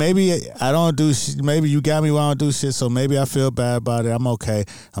I don't do shit. Maybe you got me while I don't do shit, so maybe I feel bad about it. I'm okay.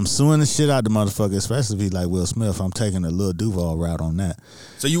 I'm suing the shit out the motherfucker, especially if he like Will Smith. I'm taking a Lil Duval route on that.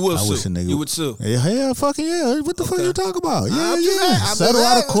 So you will sue? You would sue? Yeah, fucking yeah. What the fuck you talk about? Yeah. Settle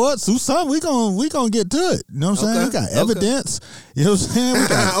out of court, sue something. We gonna get to it. You know what I'm saying? We got evidence. You know what I'm saying? We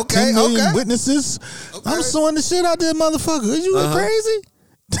got 10 million witnesses. I'm suing the shit out that motherfucker. You crazy?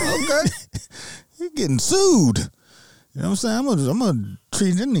 Okay. You're getting sued. You know what I'm saying? I'm gonna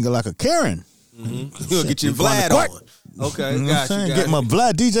treat this nigga like a Karen. You gonna get your Vlad on. Okay, you know what I'm saying? Get my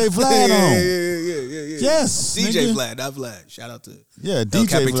Vlad, DJ Vlad on. Yeah. Yes, DJ Vlad, not Vlad. Shout out to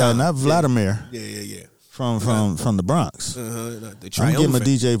DJ Vlad, not Vladimir. Yeah. From the Bronx. The I'm getting my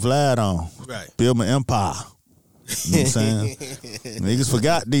DJ Vlad on. Right. Build my empire. You know what I'm saying? Niggas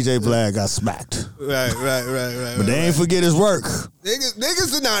forgot DJ Vlad got smacked. Right. But they ain't forget his work.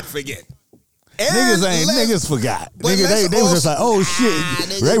 Niggas did not forget. Niggas forgot. Nigga, they was just like, oh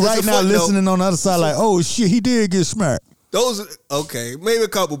shit. Right now listening on the other side like, oh shit, he did get smacked. Those, okay, maybe a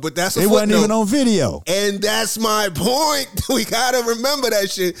couple, but that's a footnote. It wasn't even on video. And that's my point. We gotta remember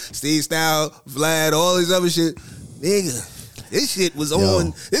that shit. Steve Style, Vlad, all this other shit. Nigga, this shit was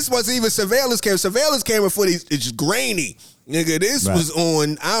on. This wasn't even surveillance camera. Surveillance camera footage is grainy. Nigga, this was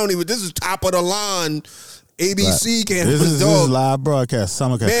on, this is top of the line ABC cameras. This is live broadcast,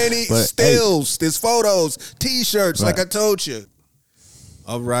 simulcast. Many stills, there's photos, t-shirts, like I told you.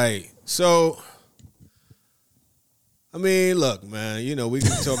 All right. So, I mean, look, man, you know, we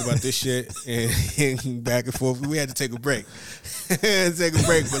can talk about this shit and back and forth. We had to take a break.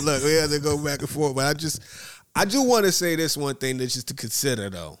 But look, we had to go back and forth. But I do want to say this one thing that's just to consider,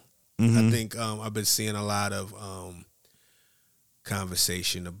 though. I think I've been seeing a lot of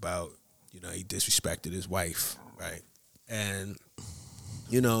conversation about, you know, he disrespected his wife, right? And,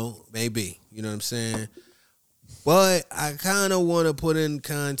 you know, maybe, you know what I'm saying? But I kind of want to put in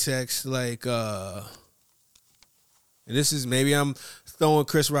context, like, and this is, maybe I'm throwing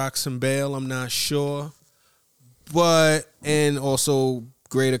Chris Rock some bail, I'm not sure. But, and also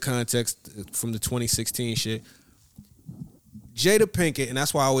greater context from the 2016 shit. Jada Pinkett, and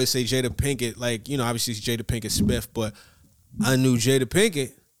that's why I always say Jada Pinkett, like, you know, obviously it's Jada Pinkett Smith, but I knew Jada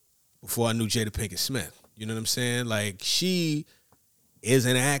Pinkett before I knew Jada Pinkett Smith. You know what I'm saying? Like, she is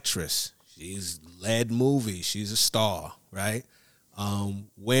an actress. She's led movies. She's a star, right?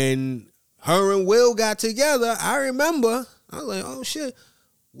 When her and Will got together, I remember, I was like, oh shit,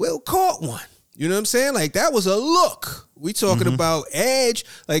 Will caught one. You know what I'm saying? Like, that was a look. We talking about Edge.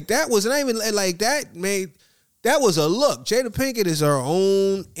 Like, that was not even, like, that was a look. Jada Pinkett is her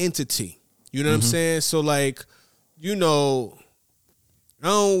own entity. You know what I'm saying? So, like, you know, I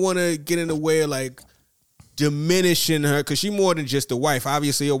don't want to get in the way of, like, diminishing her, because she's more than just a wife.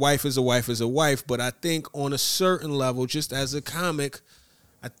 Obviously, a wife is a wife is a wife, but I think on a certain level, just as a comic,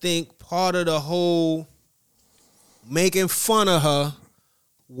 I think part of the whole making fun of her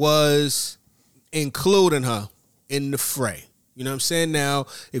was including her in the fray. You know what I'm saying? Now,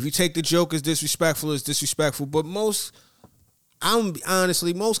 if you take the joke as disrespectful, it's disrespectful. But most comics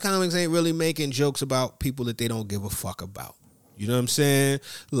ain't really making jokes about people that they don't give a fuck about. You know what I'm saying?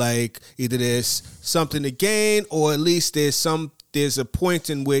 Like, either there's something to gain, or at least there's a point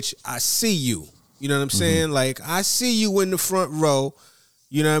in which I see you. You know what I'm saying? Like, I see you in the front row.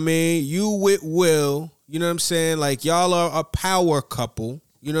 You know what I mean? You with Will. You know what I'm saying? Like, y'all are a power couple.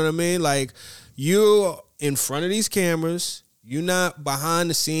 You know what I mean? Like, you're in front of these cameras. You're not behind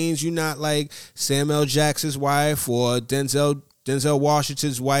the scenes. You're not like Samuel Jackson's wife or Denzel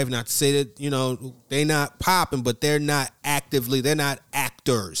Washington's wife. Not to say that, you know, they not popping, but they're not actors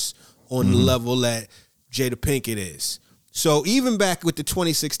on the level that Jada Pinkett is. So even back with the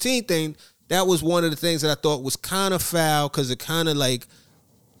 2016 thing, that was one of the things that I thought was kind of foul, because it kind of like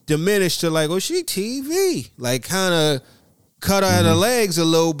diminished to like, oh, she TV. Like, kind of cut her at her legs a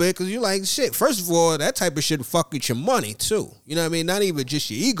little bit, because you're like, shit, first of all, that type of shit will fuck with your money too. You know what I mean? Not even just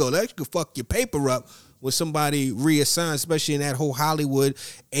your ego. That could fuck your paper up when somebody reassigns, especially in that whole Hollywood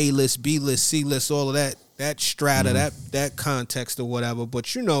A-list, B-list, C-list, all of that strata, that context or whatever.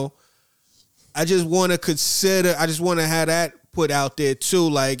 But, you know, I just want to have that put out there too.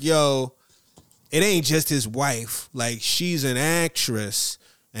 Like, yo, it ain't just his wife. Like, she's an actress.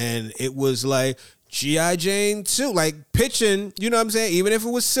 And it was like G.I. Jane too, like pitching, you know what I'm saying? Even if it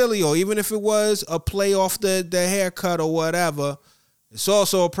was silly, or even if it was a play off the haircut or whatever, it's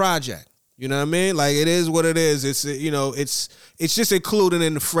also a project. You know what I mean? Like, it is what it is. It's, you know, it's just included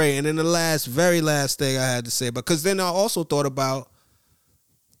in the fray. And then the very last thing I had to say, because then I also thought about,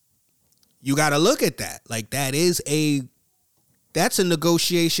 you got to look at that. Like, that's a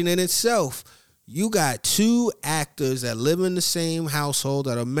negotiation in itself. You got two actors that live in the same household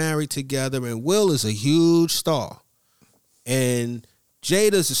that are married together, and Will is a huge star. And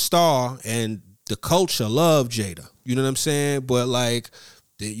Jada's a star, and the culture love Jada. You know what I'm saying? But, like,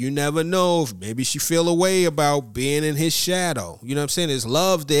 you never know if maybe she feel a way about being in his shadow. You know what I'm saying? There's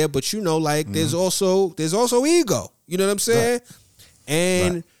love there, but, you know, like, there's also ego. You know what I'm saying? Right.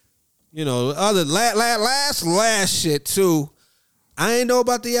 And, you know, other last shit, too. I ain't know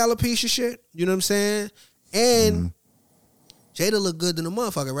about the alopecia shit. You know what I'm saying? And Jada looked good than a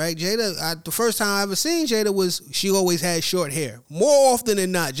motherfucker, right? Jada, the first time I ever seen Jada was, she always had short hair. More often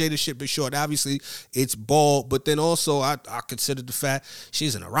than not, Jada's shit been short. Obviously, it's bald, but then also I considered the fact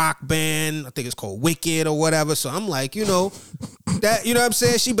she's in a rock band. I think it's called Wicked or whatever. So I'm like, you know, that, you know what I'm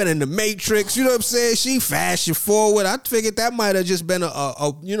saying? She been in the Matrix. You know what I'm saying? She fashion forward. I figured that might have just been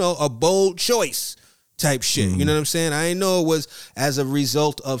a bold choice type shit. You know what I'm saying? I ain't know it was as a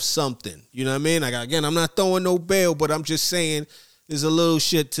result of something. You know what I mean? Like, again, I'm not throwing no bail, but I'm just saying there's a little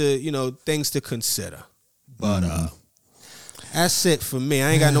shit to, you know, things to consider. But that's it for me.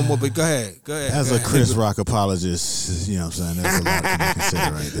 I ain't got no more, but go ahead. As a Chris Rock apologist, you know what I'm saying? There's a lot to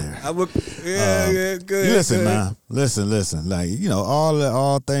consider right there. Good. Listen, man. Listen. Like, you know,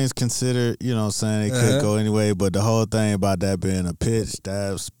 all things considered, you know what I'm saying? It could go anyway, but the whole thing about that being a pitch,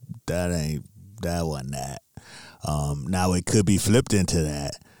 that wasn't that. Now it could be flipped into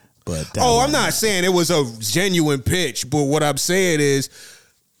that, but I'm not saying it was a genuine pitch, but what I'm saying is,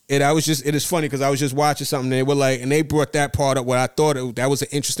 it is funny because I was just watching something. They were like, and they brought that part up. What I thought that was an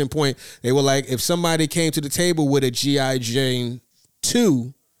interesting point. They were like, if somebody came to the table with a G.I. Jane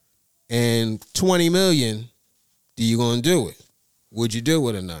 2 and $20 million, do you gonna do it? Would you do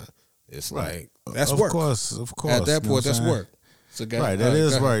it or not? It's like, that's work. Of course. At that point, that's work. So right, that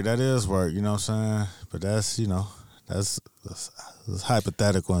is work. That is work. You know what I'm saying? But that's, you know, that's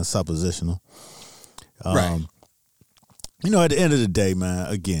hypothetical and suppositional. Right. You know, at the end of the day, man,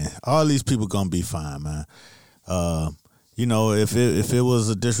 again, all these people gonna be fine, man. You know, if it was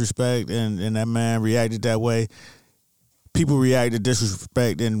a disrespect and that man reacted that way, people react to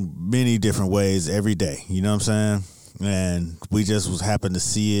disrespect in many different ways every day. You know what I'm saying? And we just happened to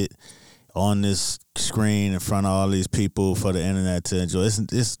see it on this screen in front of all these people for the internet to enjoy. It's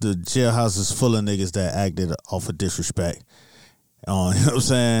the jailhouse is full of niggas that acted off of disrespect. You know what I'm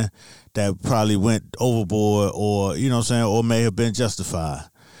saying? That probably went overboard, or, you know what I'm saying, or may have been justified.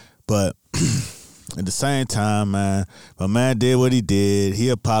 But at the same time, man, my man did what he did. He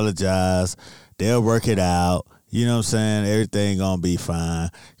apologized. They'll work it out. You know what I'm saying? Everything gonna be fine.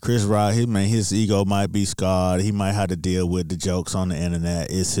 Chris Rock, his ego might be scarred. He might have to deal with the jokes on the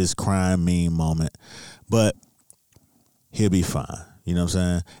internet. It's his crime meme moment. But he'll be fine. You know what I'm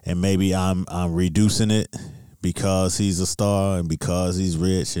saying? And maybe I'm reducing it because he's a star and because he's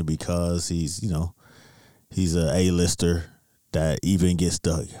rich and because he's, you know, he's a A-lister that even gets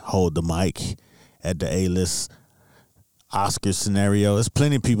to hold the mic at the A-list Oscar scenario. There's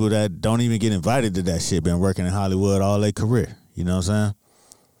plenty of people that don't even get invited to that shit, been working in Hollywood all their career. You know what I'm saying?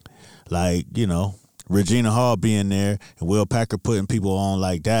 Like, you know, Regina Hall being there and Will Packer putting people on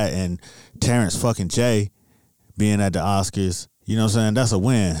like that and Terrence fucking J being at the Oscars, you know what I'm saying? That's a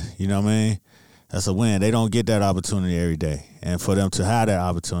win. You know what I mean? That's a win. They don't get that opportunity every day. And for them to have that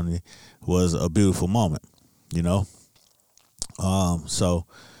opportunity was a beautiful moment, you know? So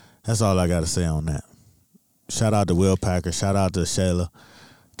that's all I got to say on that. Shout out to Will Packer. Shout out to Shayla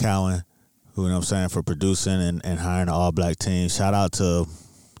Cowan, who, you know what I'm saying, for producing and hiring an all-black team. Shout out to,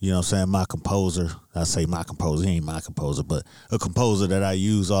 you know what I'm saying, my composer. I say my composer. He ain't my composer, but a composer that I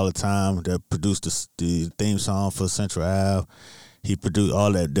use all the time that produced the theme song for Central Ave. He produced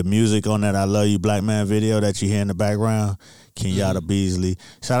all that, the music on that I Love You Black Man video that you hear in the background, Kenyatta Beasley.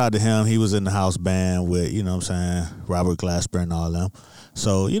 Shout out to him. He was in the house band with, you know what I'm saying, Robert Glasper and all them.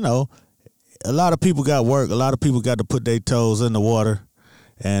 So, you know, a lot of people got work. A lot of people got to put their toes in the water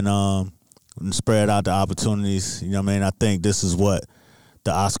and spread out the opportunities. You know what I mean? I think this is what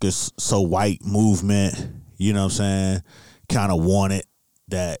the Oscars So White movement, you know what I'm saying, kind of wanted.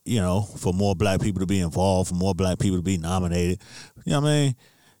 That, you know, for more black people to be involved, for more black people to be nominated. You know what I mean?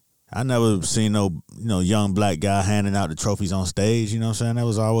 I never seen no, you know, young black guy handing out the trophies on stage. You know what I'm saying? That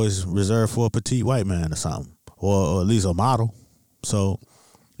was always reserved for a petite white man or something, or at least a model. So,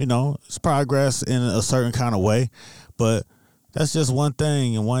 you know, it's progress in a certain kind of way, but that's just one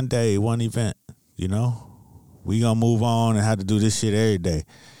thing in one day, one event. You know, we gonna move on and have to do this shit every day,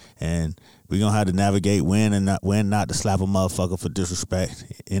 and we gonna have to navigate when not to slap a motherfucker for disrespect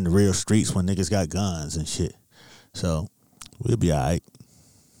in the real streets when niggas got guns and shit. So we'll be all right.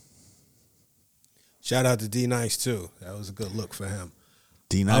 Shout out to D Nice too. That was a good look for him.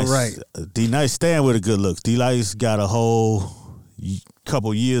 D Nice, all right. D Nice staying with a good looks. D Nice got a whole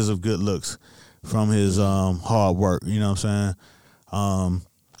couple years of good looks from his hard work. You know what I'm saying?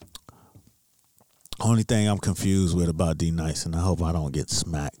 Only thing I'm confused with about D Nice, and I hope I don't get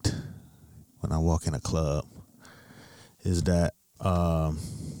smacked when I walk in a club, is that,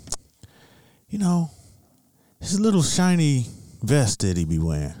 you know, his little shiny vest that he be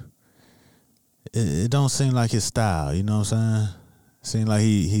wearing. It don't seem like his style, you know what I'm saying? Seem like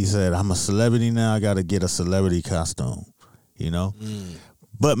he said, I'm a celebrity now, I got to get a celebrity costume, you know?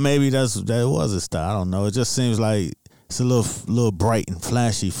 But maybe that was his style, I don't know. It just seems like it's a little bright and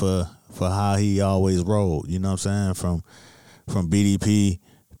flashy for how he always rolled, you know what I'm saying? From BDP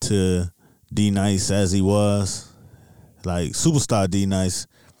to D Nice as he was, like superstar D Nice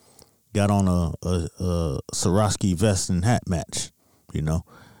got on a Swarovski vest and hat match, you know.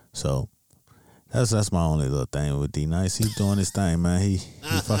 So that's my only little thing with D Nice. He's doing his thing, man. He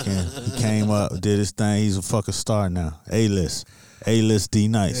came up, did his thing. He's a fucking star now. A-list D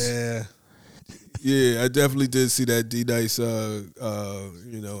Nice. Yeah, I definitely did see that D Nice you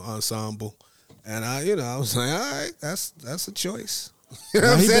know, ensemble, and I was like, all right, that's a choice. You know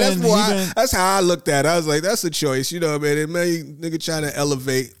what I'm saying? That's how I looked at it. I was like, that's a choice. You know what I mean? It may nigga trying to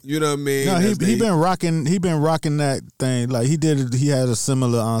elevate. You know what I mean? No, he been rocking that thing. Like he had a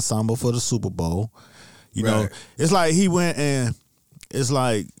similar ensemble for the Super Bowl. You know, it's like he went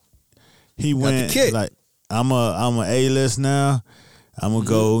like I'm a A-list now. I'm gonna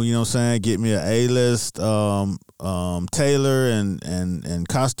go, you know what I'm saying, get me an A-list tailor and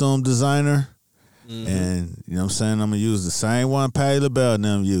costume designer. And, you know what I'm saying, I'm going to use the same one Patti LaBelle and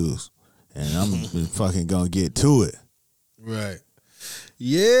them use. And I'm fucking going to get to it. Right.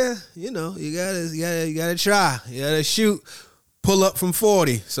 Yeah, you know, you gotta try. You gotta shoot. Pull up from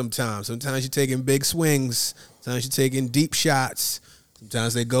 40 sometimes. Sometimes you're taking big swings. Sometimes you're taking deep shots.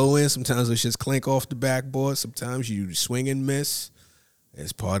 Sometimes they go in. Sometimes they just clink off the backboard. Sometimes you swing and miss.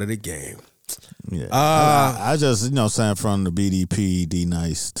 It's part of the game. Yeah, I just, you know, saying from the BDP D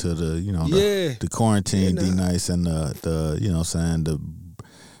Nice to the, you know, the quarantine D Nice and the you know, saying the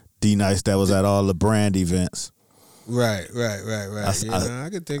D Nice that was at all the brand events. Right. I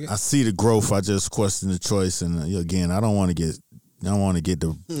can take it. I see the growth. I just question the choice, and again, I don't want to get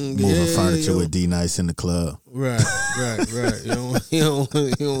the moving furniture with D Nice in the club. Right. You don't want a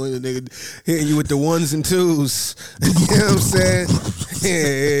nigga hitting you with the ones and twos. You know what I'm saying?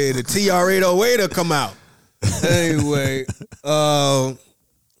 Yeah, the TR-808 will come out. Anyway,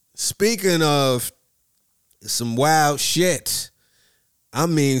 speaking of some wild shit, I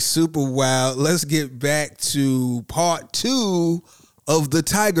mean super wild, let's get back to part 2 of the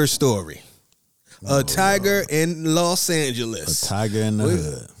Tiger story. A tiger in Los Angeles. A tiger in the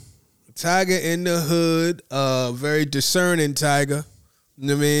hood. Tiger in the hood. Very discerning tiger. You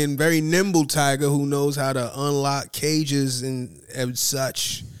know what I mean? Very nimble tiger who knows how to unlock cages and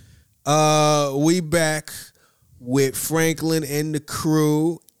such. We back with Franklin and the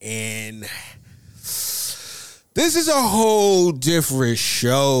crew, and This is a whole different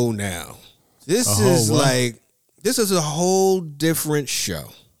show now. This is a whole different show.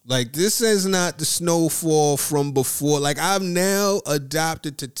 Like, this is not the Snowfall from before. Like, I've now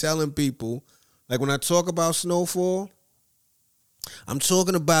adopted to telling people, like, when I talk about Snowfall, I'm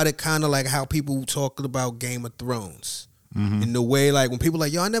talking about it kind of like how people talking about Game of Thrones. Mm-hmm. In the way, like, when people are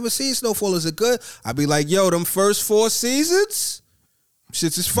like, yo, I never seen Snowfall. Is it good? I'd be like, yo, them first 4 seasons,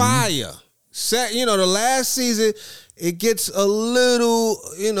 shit is fire. The last season, it gets a little,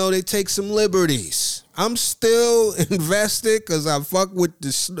 they take some liberties. I'm still invested because I fuck with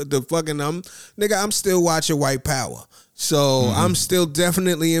the fucking, I'm still watching White Power. So I'm still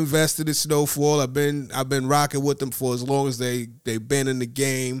definitely invested in Snowfall. I've been rocking with them for as long as they've been in the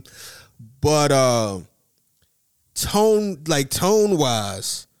game. But tone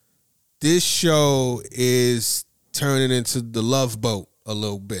wise, this show is turning into The Love Boat a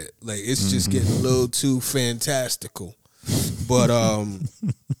little bit. Like, it's just getting a little too fantastical. But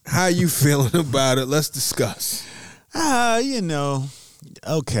how you feeling about it? Let's discuss. Okay. You know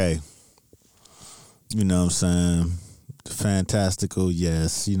what I'm saying? Fantastical,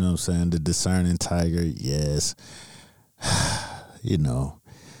 yes. You know what I'm saying? The discerning tiger, yes.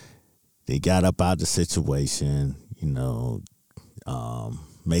 They got up out the situation,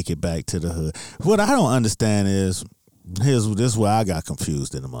 make it back to the hood. What I don't understand is, this is where I got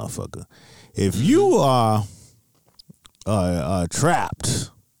confused in the motherfucker. If you are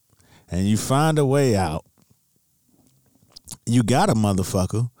trapped and you find a way out, you got a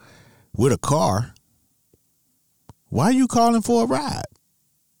motherfucker with a car, why are you calling for a ride?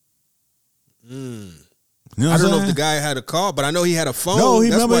 I don't know if the guy had a car, but I know he had a phone. No,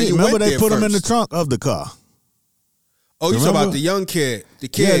 remember they put him in the trunk of the car. Oh, you talking about the young kid? The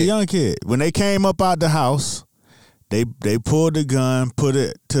kid. Yeah, the young kid. When they came up out the house, they pulled the gun, put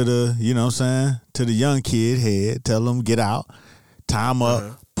it to the, to the young kid head, tell him get out, tie him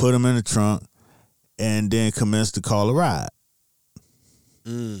up, put him in the trunk, and then commence to call a ride.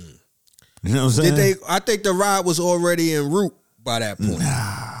 You know what I'm saying? I think the ride was already en route by that point.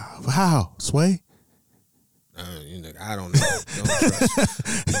 Nah, how? Sway? I don't know. Don't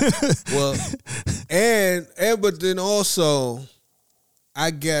trust. Well, but then also,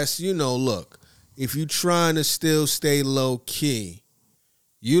 I guess, look, if you trying to still stay low key,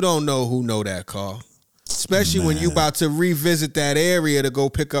 you don't know who know that car. Especially when you about to revisit that area to go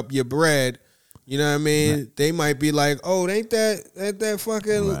pick up your bread. You know what I mean? They might be like, oh, ain't that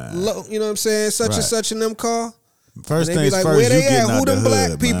fucking low, you know what I'm saying? Such and such in them car. First things like, first, where they at? Who them black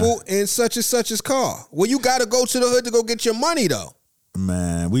hood, people man? in such and such's car? Well, you got to go to the hood to go get your money, though.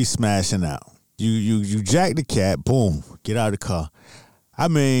 Man, we smashing out. You jack the cat, boom, get out of the car. I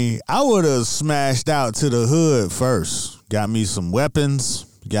mean, I would have smashed out to the hood first. Got me some weapons,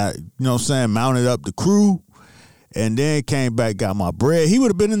 mounted up the crew, and then came back, got my bread. He would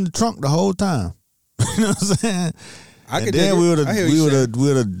have been in the trunk the whole time. You know what I'm saying? We would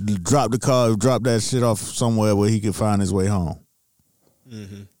have dropped the car, dropped that shit off somewhere where he could find his way home.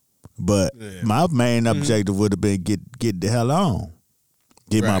 Mm-hmm. But my main objective would have been get the hell on,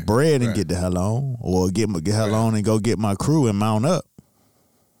 get my bread and get the hell on, or get hell on and go get my crew and mount up.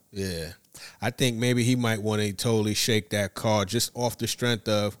 Yeah, I think maybe he might want to totally shake that car just off the strength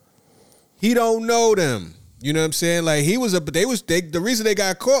of he don't know them. You know what I'm saying? Like, the reason they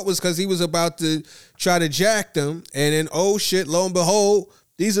got caught was because he was about to try to jack them, and then, oh shit, lo and behold,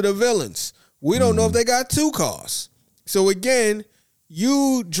 these are the villains. We don't know if they got 2 cars. So again,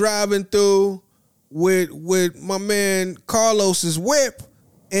 you driving through with my man Carlos's whip,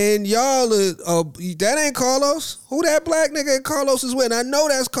 and y'all that ain't Carlos. Who that black nigga in Carlos's whip? And I know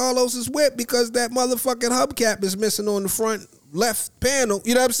that's Carlos's whip because that motherfucking hubcap is missing on the front left panel.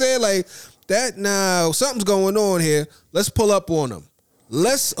 You know what I'm saying? Like, that now something's going on here. Let's pull up on them.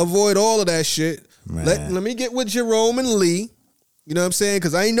 Let's avoid all of that shit. Let me get with Jerome and Lee. You know what I'm saying?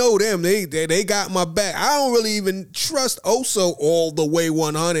 Because I know them. They got my back. I don't really even trust Oso all the way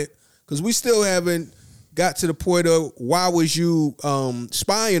 100 because we still haven't got to the point of why was you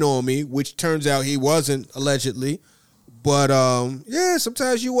spying on me, which turns out he wasn't, allegedly. But,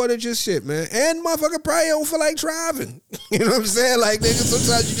 sometimes you want to just shit, man. And motherfucker probably don't feel like driving. You know what I'm saying? Like, nigga,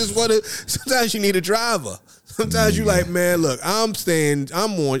 sometimes you need a driver. Sometimes you like, man, look,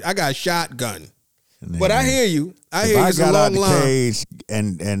 I got shotgun. But I hear you. I got out the cage,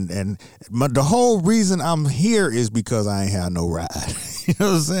 and the whole reason I'm here is because I ain't had no ride. You know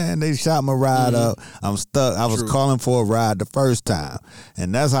what I'm saying? They shot my ride up. I'm stuck. I was calling for a ride the first time,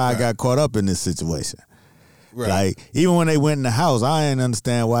 and that's how I got caught up in this situation. Right. Like, even when they went in the house, I didn't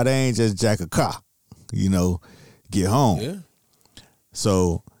understand why they ain't just jack a car, get home. Yeah.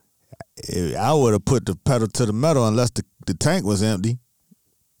 So I would have put the pedal to the metal unless the tank was empty.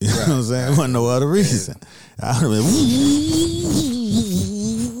 You know what I'm saying? Right. Wasn't no other reason. I would have been.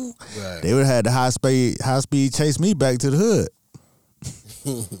 Right. They would have had the high speed chase me back to the hood.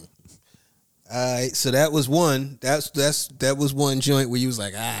 All right, so that was one. That was one joint where you was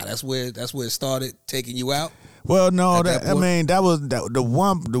like, that's where it started taking you out. Well, no, that was the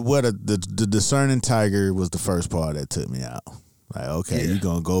one where the discerning tiger was the first part that took me out. Like, okay, you're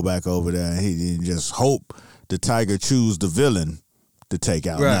gonna go back over there and he just hope the tiger choose the villain to take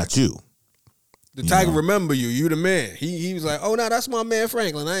out, not you. The tiger remember you. You the man. He was like, oh no, that's my man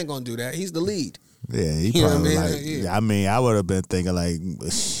Franklin. I ain't gonna do that. He's the lead. Yeah, he probably I mean, I would have been thinking like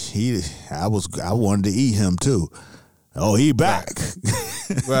I wanted to eat him too. Oh, he back.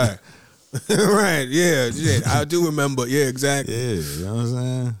 Right. Right. Yeah. I do remember. Yeah, exactly. Yeah, you know what I'm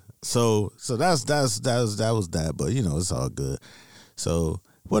saying? So that was that, but it's all good. So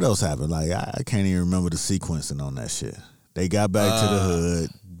what else happened? Like I can't even remember the sequencing on that shit. They got back to the hood.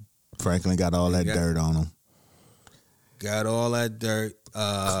 Franklin got all that dirt on him. Got all that dirt.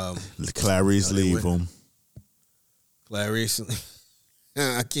 Clarice leave him. Clarice.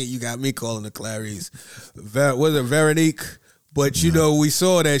 I can't. You got me calling her Clarice. Was it Veronique? But we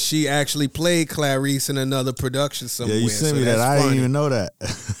saw that she actually played Clarice in another production somewhere. Yeah, you sent me that. I didn't even know that.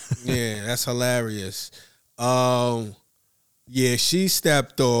 Yeah, that's hilarious. Yeah, she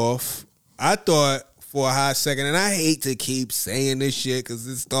stepped off. I thought for a hot second, and I hate to keep saying this shit because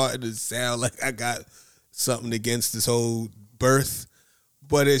it's starting to sound like I got something against this whole birth.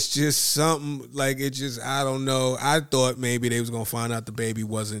 But it's just something like I don't know. I thought maybe they was going to find out the baby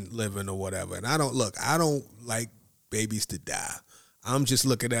wasn't living or whatever. And I don't like babies to die. I'm just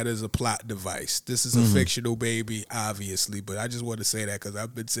looking at it as a plot device. This is a fictional baby, obviously, but I just want to say that because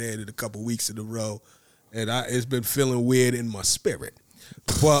I've been saying it a couple weeks in a row, and it's been feeling weird in my spirit.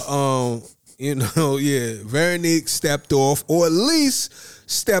 But, Veronique stepped off, or at least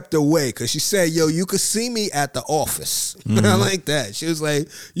stepped away, because she said, you could see me at the office. I like that. She was like,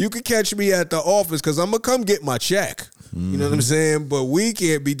 you could catch me at the office because I'm going to come get my check. You know what I'm saying? But we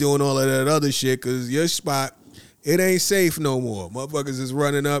can't be doing all of that other shit because your spot, it ain't safe no more. Motherfuckers is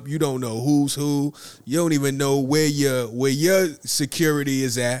running up. You don't know who's who. You don't even know where your security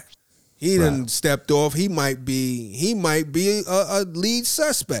is at. He done stepped off. He might be a lead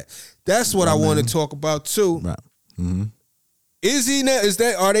suspect. That's what I want to talk about too. Right. Mm-hmm. Is he now?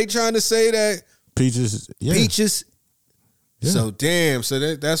 Are they trying to say that Peaches? Yeah. Peaches. Yeah. So damn.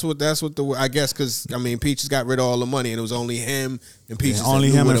 So that's what I guess because Peaches got rid of all the money and it was only him and Peaches.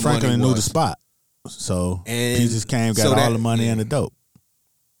 Only him and Franklin knew the spot. So Peaches got all the money and the dope.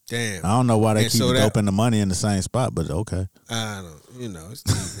 Damn. I don't know why they keep the dope and the money in the same spot, but okay. I don't. It's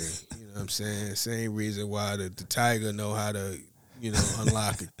TV. You know what I'm saying? Same reason why the tiger know how to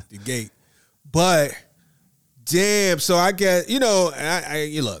unlock the gate. But damn, so I get you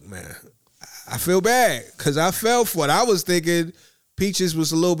look, man. I feel bad because I fell for it. I was thinking Peaches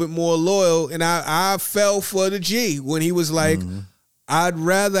was a little bit more loyal, and I fell for the G when he was like, I'd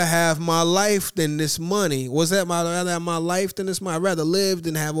rather have my life than this money. I'd rather have my life than this money. I'd rather live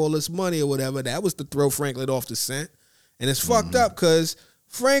than have all this money or whatever. That was to throw Franklin off the scent. And it's fucked up because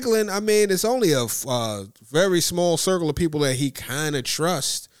Franklin, it's only a very small circle of people that he kind of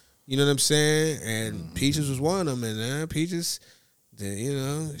trusts. You know what I'm saying? And Peaches was one of them. And Peaches,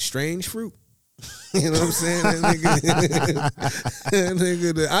 strange fruit. You know what I'm saying?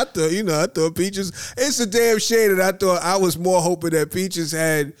 I thought Peaches. It's a damn shame that I was more hoping that Peaches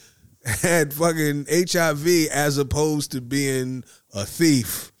had fucking HIV as opposed to being a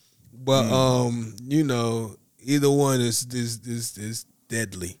thief. But either one is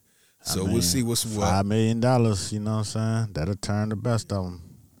deadly. So we'll see what's what. $5 million. You know what I'm saying? That'll turn the best of them.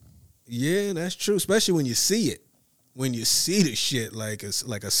 Yeah, that's true. Especially when you see it, when you see the shit like a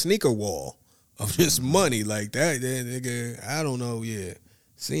sneaker wall of just money like that, then nigga, I don't know. Yeah,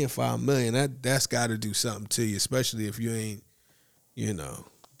 seeing $5 million, that's got to do something to you, especially if you ain't,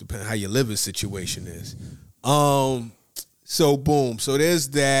 depending how your living situation is. So boom. So there's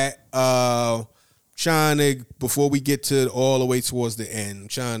that. Trying to, before we get to all the way towards the end, I'm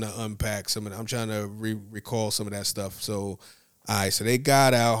trying to unpack some of that. I'm trying to recall some of that stuff. So, all right. So they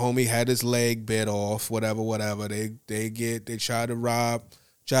got out. Homie had his leg bit off. Whatever. They try to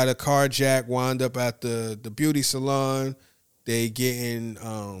carjack. Wind up at the beauty salon. They getting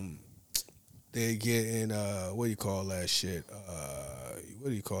what do you call that shit? What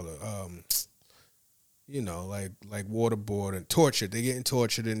do you call it? Like waterboard and tortured. They getting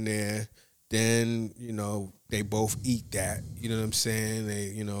tortured in there. Then, they both eat that. You know what I'm saying?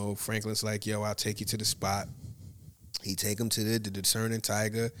 They, Franklin's like, yo, I'll take you to the spot. He take him to the discerning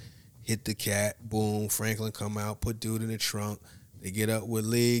tiger. hit the cat, boom, Franklin come out, put dude in the trunk. They get up with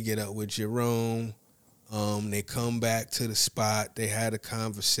Lee, get up with Jerome. They come back to the spot. They had a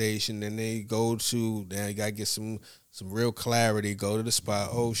conversation. Then they go to, now you got to get some real clarity. Go to the spot.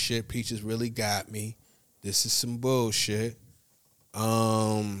 Oh, shit, Peaches really got me. This is some bullshit.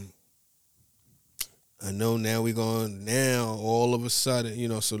 I know now all of a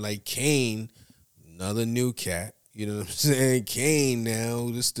sudden, so like Kane, another new cat, you know what I'm saying? Kane now,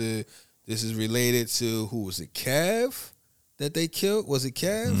 this is related to, who was it, Cav that they killed? Was it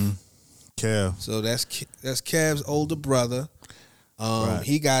Cav? Mm-hmm. Cav. So that's Cav's older brother. Right.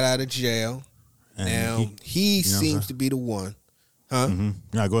 He got out of jail. And now he seems to be the one. Huh? Mm-hmm.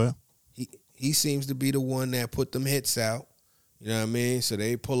 Yeah, go ahead. He seems to be the one that put them hits out. You know what I mean? So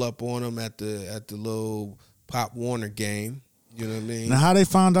they pull up on him at the little Pop Warner game. You know what I mean? Now, how they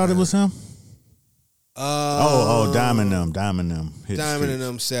found out it was him? Diamond them. Diamond and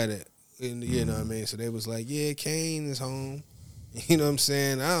them said it. And, you know what I mean? So they was like, yeah, Kane is home. You know what I'm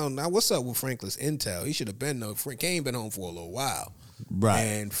saying? I don't know. What's up with Franklin's intel? He should have been though. Kane been home for a little while. Right.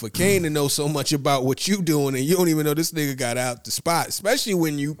 And for Kane to know so much about what you doing and you don't even know this nigga got out the spot, especially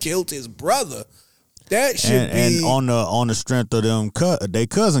when you killed his brother, that should be... And on the strength of them, they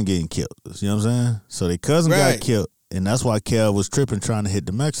cousin getting killed. You know what I'm saying? So their cousin got killed, and that's why Kev was tripping trying to hit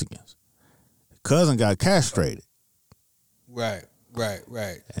the Mexicans. Cousin got castrated. Right.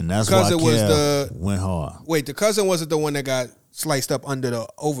 And that's why Kev went hard. Wait, the cousin wasn't the one that got sliced up under the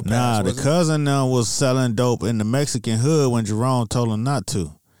overpass? Nah, the cousin was selling dope in the Mexican hood when Jerome told him not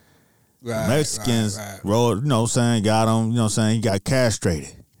to. Right. Mexicans rolled, you know what I'm saying, got him, you know what I'm saying, he got castrated.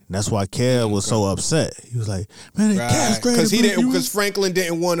 And that's why Kev was so upset. He was like, man, they castrated because Franklin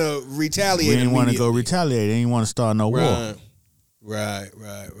didn't want to retaliate. He didn't want to go retaliate. He didn't want to start no war. Right.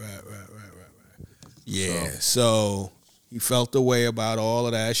 Yeah, so he felt the way about all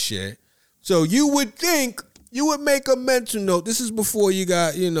of that shit. So you would think you would make a mental note. This is before you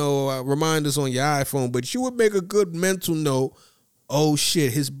got, reminders on your iPhone, but you would make a good mental note. Oh,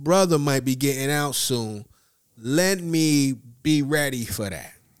 shit, his brother might be getting out soon. Let me be ready for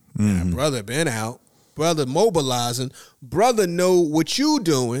that. Mm-hmm. Now, brother been out. Brother mobilizing. Brother know what you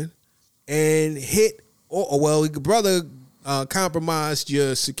doing and brother compromised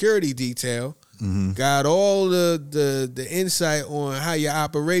your security detail. Mm-hmm. Got all the insight on how your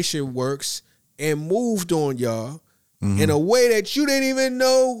operation works and moved on y'all in a way that you didn't even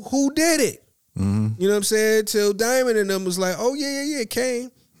know who did it. Mm-hmm. You know what I'm saying? Till Diamond and them was like, oh yeah,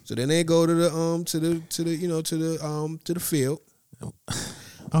 Kane. So then they go to the field.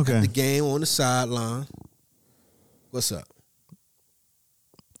 Okay. At the game on the sideline. What's up?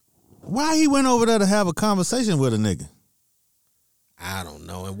 Why he went over there to have a conversation with a nigga? I don't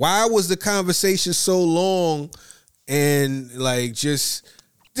know. And why was the conversation so long and like just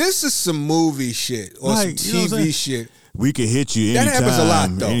this is some movie shit or some TV shit. We could hit you anytime. That happens a lot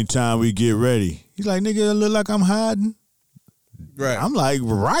though. Anytime we get ready. He's like, nigga, it look like I'm hiding. Right. I'm like,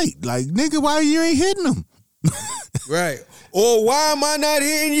 right. Like, nigga, why you ain't hitting him? Right. Or why am I not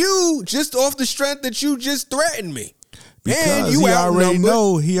hitting you just off the strength that you just threatened me? Because you already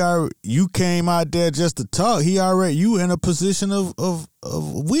know you came out there just to talk. You in a position of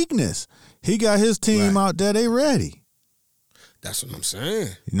weakness. He got his team out there, they ready. That's what I'm saying.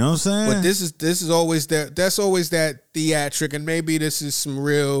 You know what I'm saying? But this is always that's always that theatric, and maybe this is some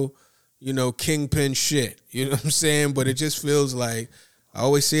real, kingpin shit. You know what I'm saying? But it just feels like I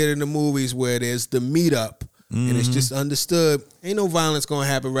always see it in the movies where there's the meetup. And it's just understood. Ain't no violence gonna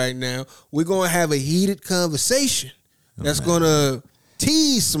happen right now. We're gonna have a heated conversation that's gonna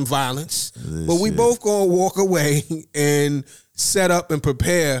tease some violence, but we both gonna walk away and set up and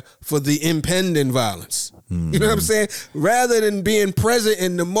prepare for the impending violence. You know what I'm saying? Rather than being present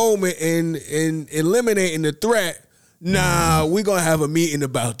in the moment and eliminating the threat, we're gonna have a meeting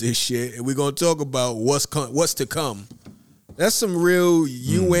about this shit and we're gonna talk about what's to come. That's some real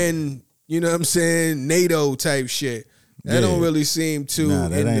UN. You know what I'm saying? NATO type shit. That don't really seem to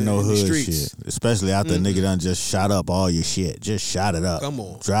that ain't no hood shit. Especially after a nigga done just shot up all your shit. Just shot it up. Come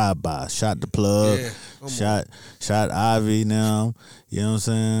on. Drive by. Shot the plug. Yeah, shot Ivy now. You know what I'm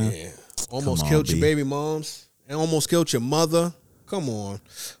saying? Yeah. Almost killed your baby moms. And almost killed your mother. Come on.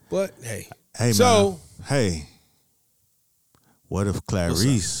 But hey. Hey, so, man. Hey. What if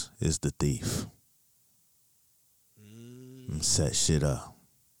Clarice is the thief? And set shit up.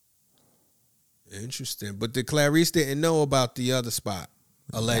 Interesting. But the Clarice didn't know about the other spot,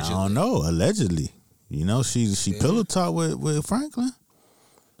 allegedly. I don't know. Allegedly. She pillow talk with Franklin.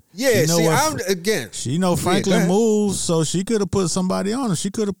 Yeah, she know Franklin moves, so she could have put somebody on him.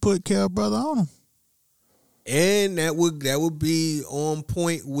 She could have put Kev brother on him. And that would be on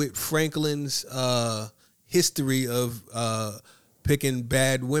point with Franklin's history of picking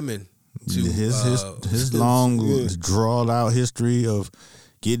bad women. To his long drawn out history of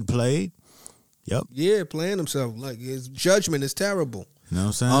getting played. Yep. Yeah, playing himself. Like his judgment is terrible. You know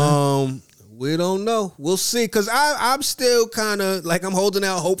what I'm saying? We don't know. We'll see. Cause I'm still kind of like I'm holding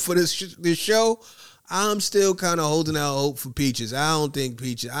out hope for this show. I'm still kind of holding out hope for Peaches. I don't think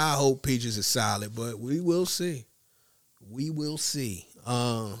Peaches. I hope Peaches is solid, but we will see. We will see.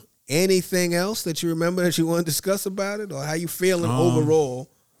 Anything else that you remember that you want to discuss about it, or how you feeling overall?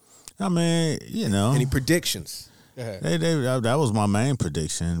 I mean, you know, any predictions? That was my main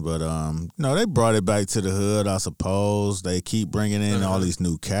prediction, but no, they brought it back to the hood. I suppose they keep bringing in all these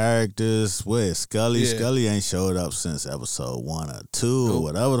new characters. Where's Scully? Yeah. Scully ain't showed up since episode 1 or 2 or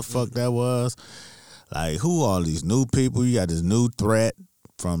whatever the fuck that was. Like, who are these new people? You got this new threat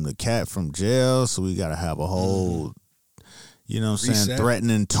from the cat from jail, so we got to have a whole, you know what I'm saying,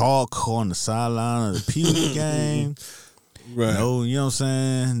 threatening talk on the sideline of the Pewee game. Right. No, you know what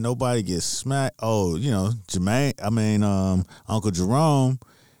I'm saying? Nobody gets smacked. Oh, you know, Uncle Jerome.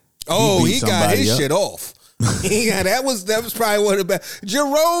 Oh, he got his shit off. that was probably one of the best.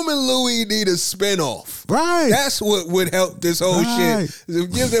 Jerome and Louis need a spinoff. Right. That's what would help this whole shit.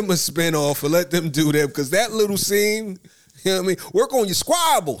 Give them a spinoff and let them do that, because that little scene, you know what I mean? Work on your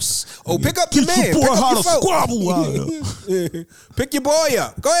squabbles. Oh, pick up your man. Pick up how your to squabble out. Pick your boy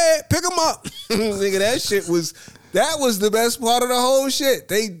up. Go ahead, pick him up. Nigga, that was the best part of the whole shit.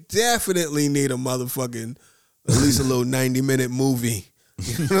 They definitely need a motherfucking, at least a little 90-minute movie.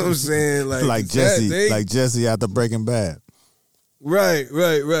 You know what I'm saying? Like Jesse after Breaking Bad. Right.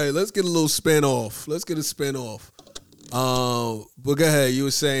 Let's get a little spin-off. But go ahead. You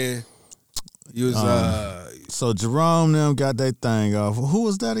were saying you was so Jerome them got their thing off. Who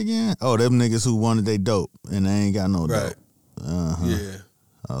was that again? Oh, them niggas who wanted they dope and they ain't got no dope. Yeah.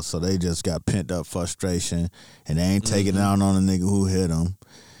 So they just got pent up frustration and they ain't taking it out on the nigga who hit them.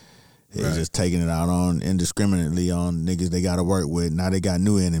 They're just taking it out on indiscriminately on niggas they got to work with. Now they got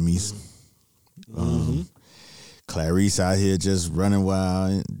new enemies. Clarice out here just running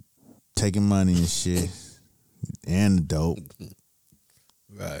wild, and taking money and shit, and the dope.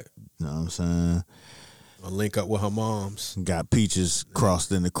 Right. You know what I'm saying? I'll link up with her moms. Got Peaches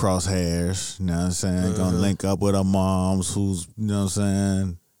crossed in the crosshairs. You know what I'm saying? Gonna link up with her moms who's, you know what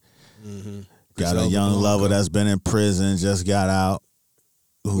I'm saying? Got a young lover that's been in prison, just got out.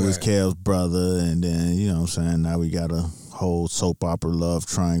 Who is Kel's brother, and then, you know what I'm saying, now we got a whole soap opera love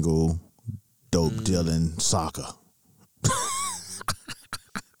triangle, dope dealing soccer.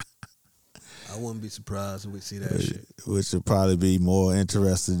 I wouldn't be surprised if we see that shit. Which would probably be more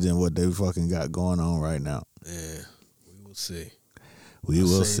interested than what they fucking got going on right now. Yeah, we will see. We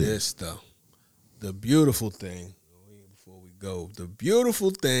will see. This, though. The beautiful thing, before we go, the beautiful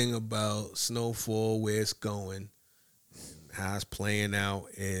thing about Snowfall, where it's going, how it's playing out,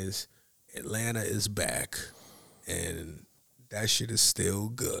 is Atlanta is back, and that shit is still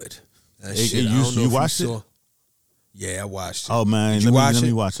good. That shit, you watched it? Yeah, I watched it. Oh man, let me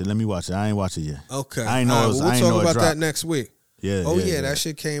watch it. Let me watch it. I ain't watch it yet. Okay, I ain't know. We'll talk about that next week. Yeah. Yeah, that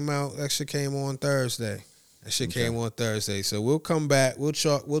shit came out. That shit came on Thursday. Came on Thursday. So we'll come back. We'll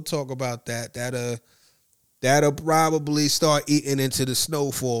talk about that. That'll probably start eating into the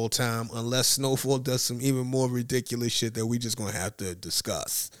Snowfall time, unless Snowfall does some even more ridiculous shit that we just gonna have to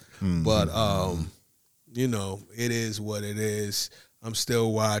discuss. But you know, it is what it is. I'm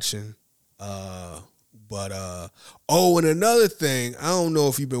still watching. And another thing, I don't know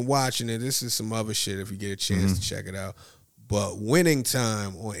if you've been watching it. This is some other shit if you get a chance to check it out. But Winning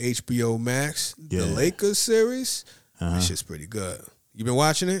Time on HBO Max, the Lakers series, that shit's pretty good. You been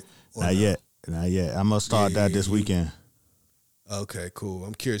watching it? Not yet. I'm gonna start that this weekend. Okay, cool.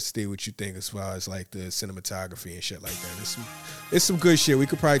 I'm curious to see what you think as far as like the cinematography and shit like that. It's some good shit. We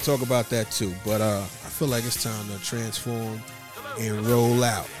could probably talk about that too. But I feel like it's time to transform and roll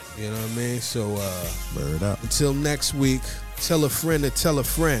out. You know what I mean? So bird up. Until next week, tell a friend to tell a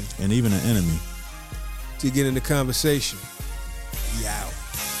friend. And even an enemy. To get in the conversation. We out.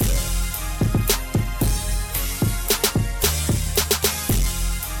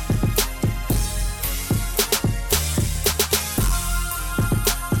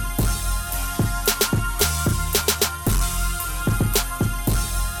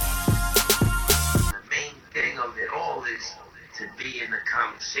 The main thing of it all is to be in the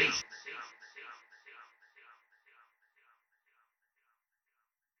conversation.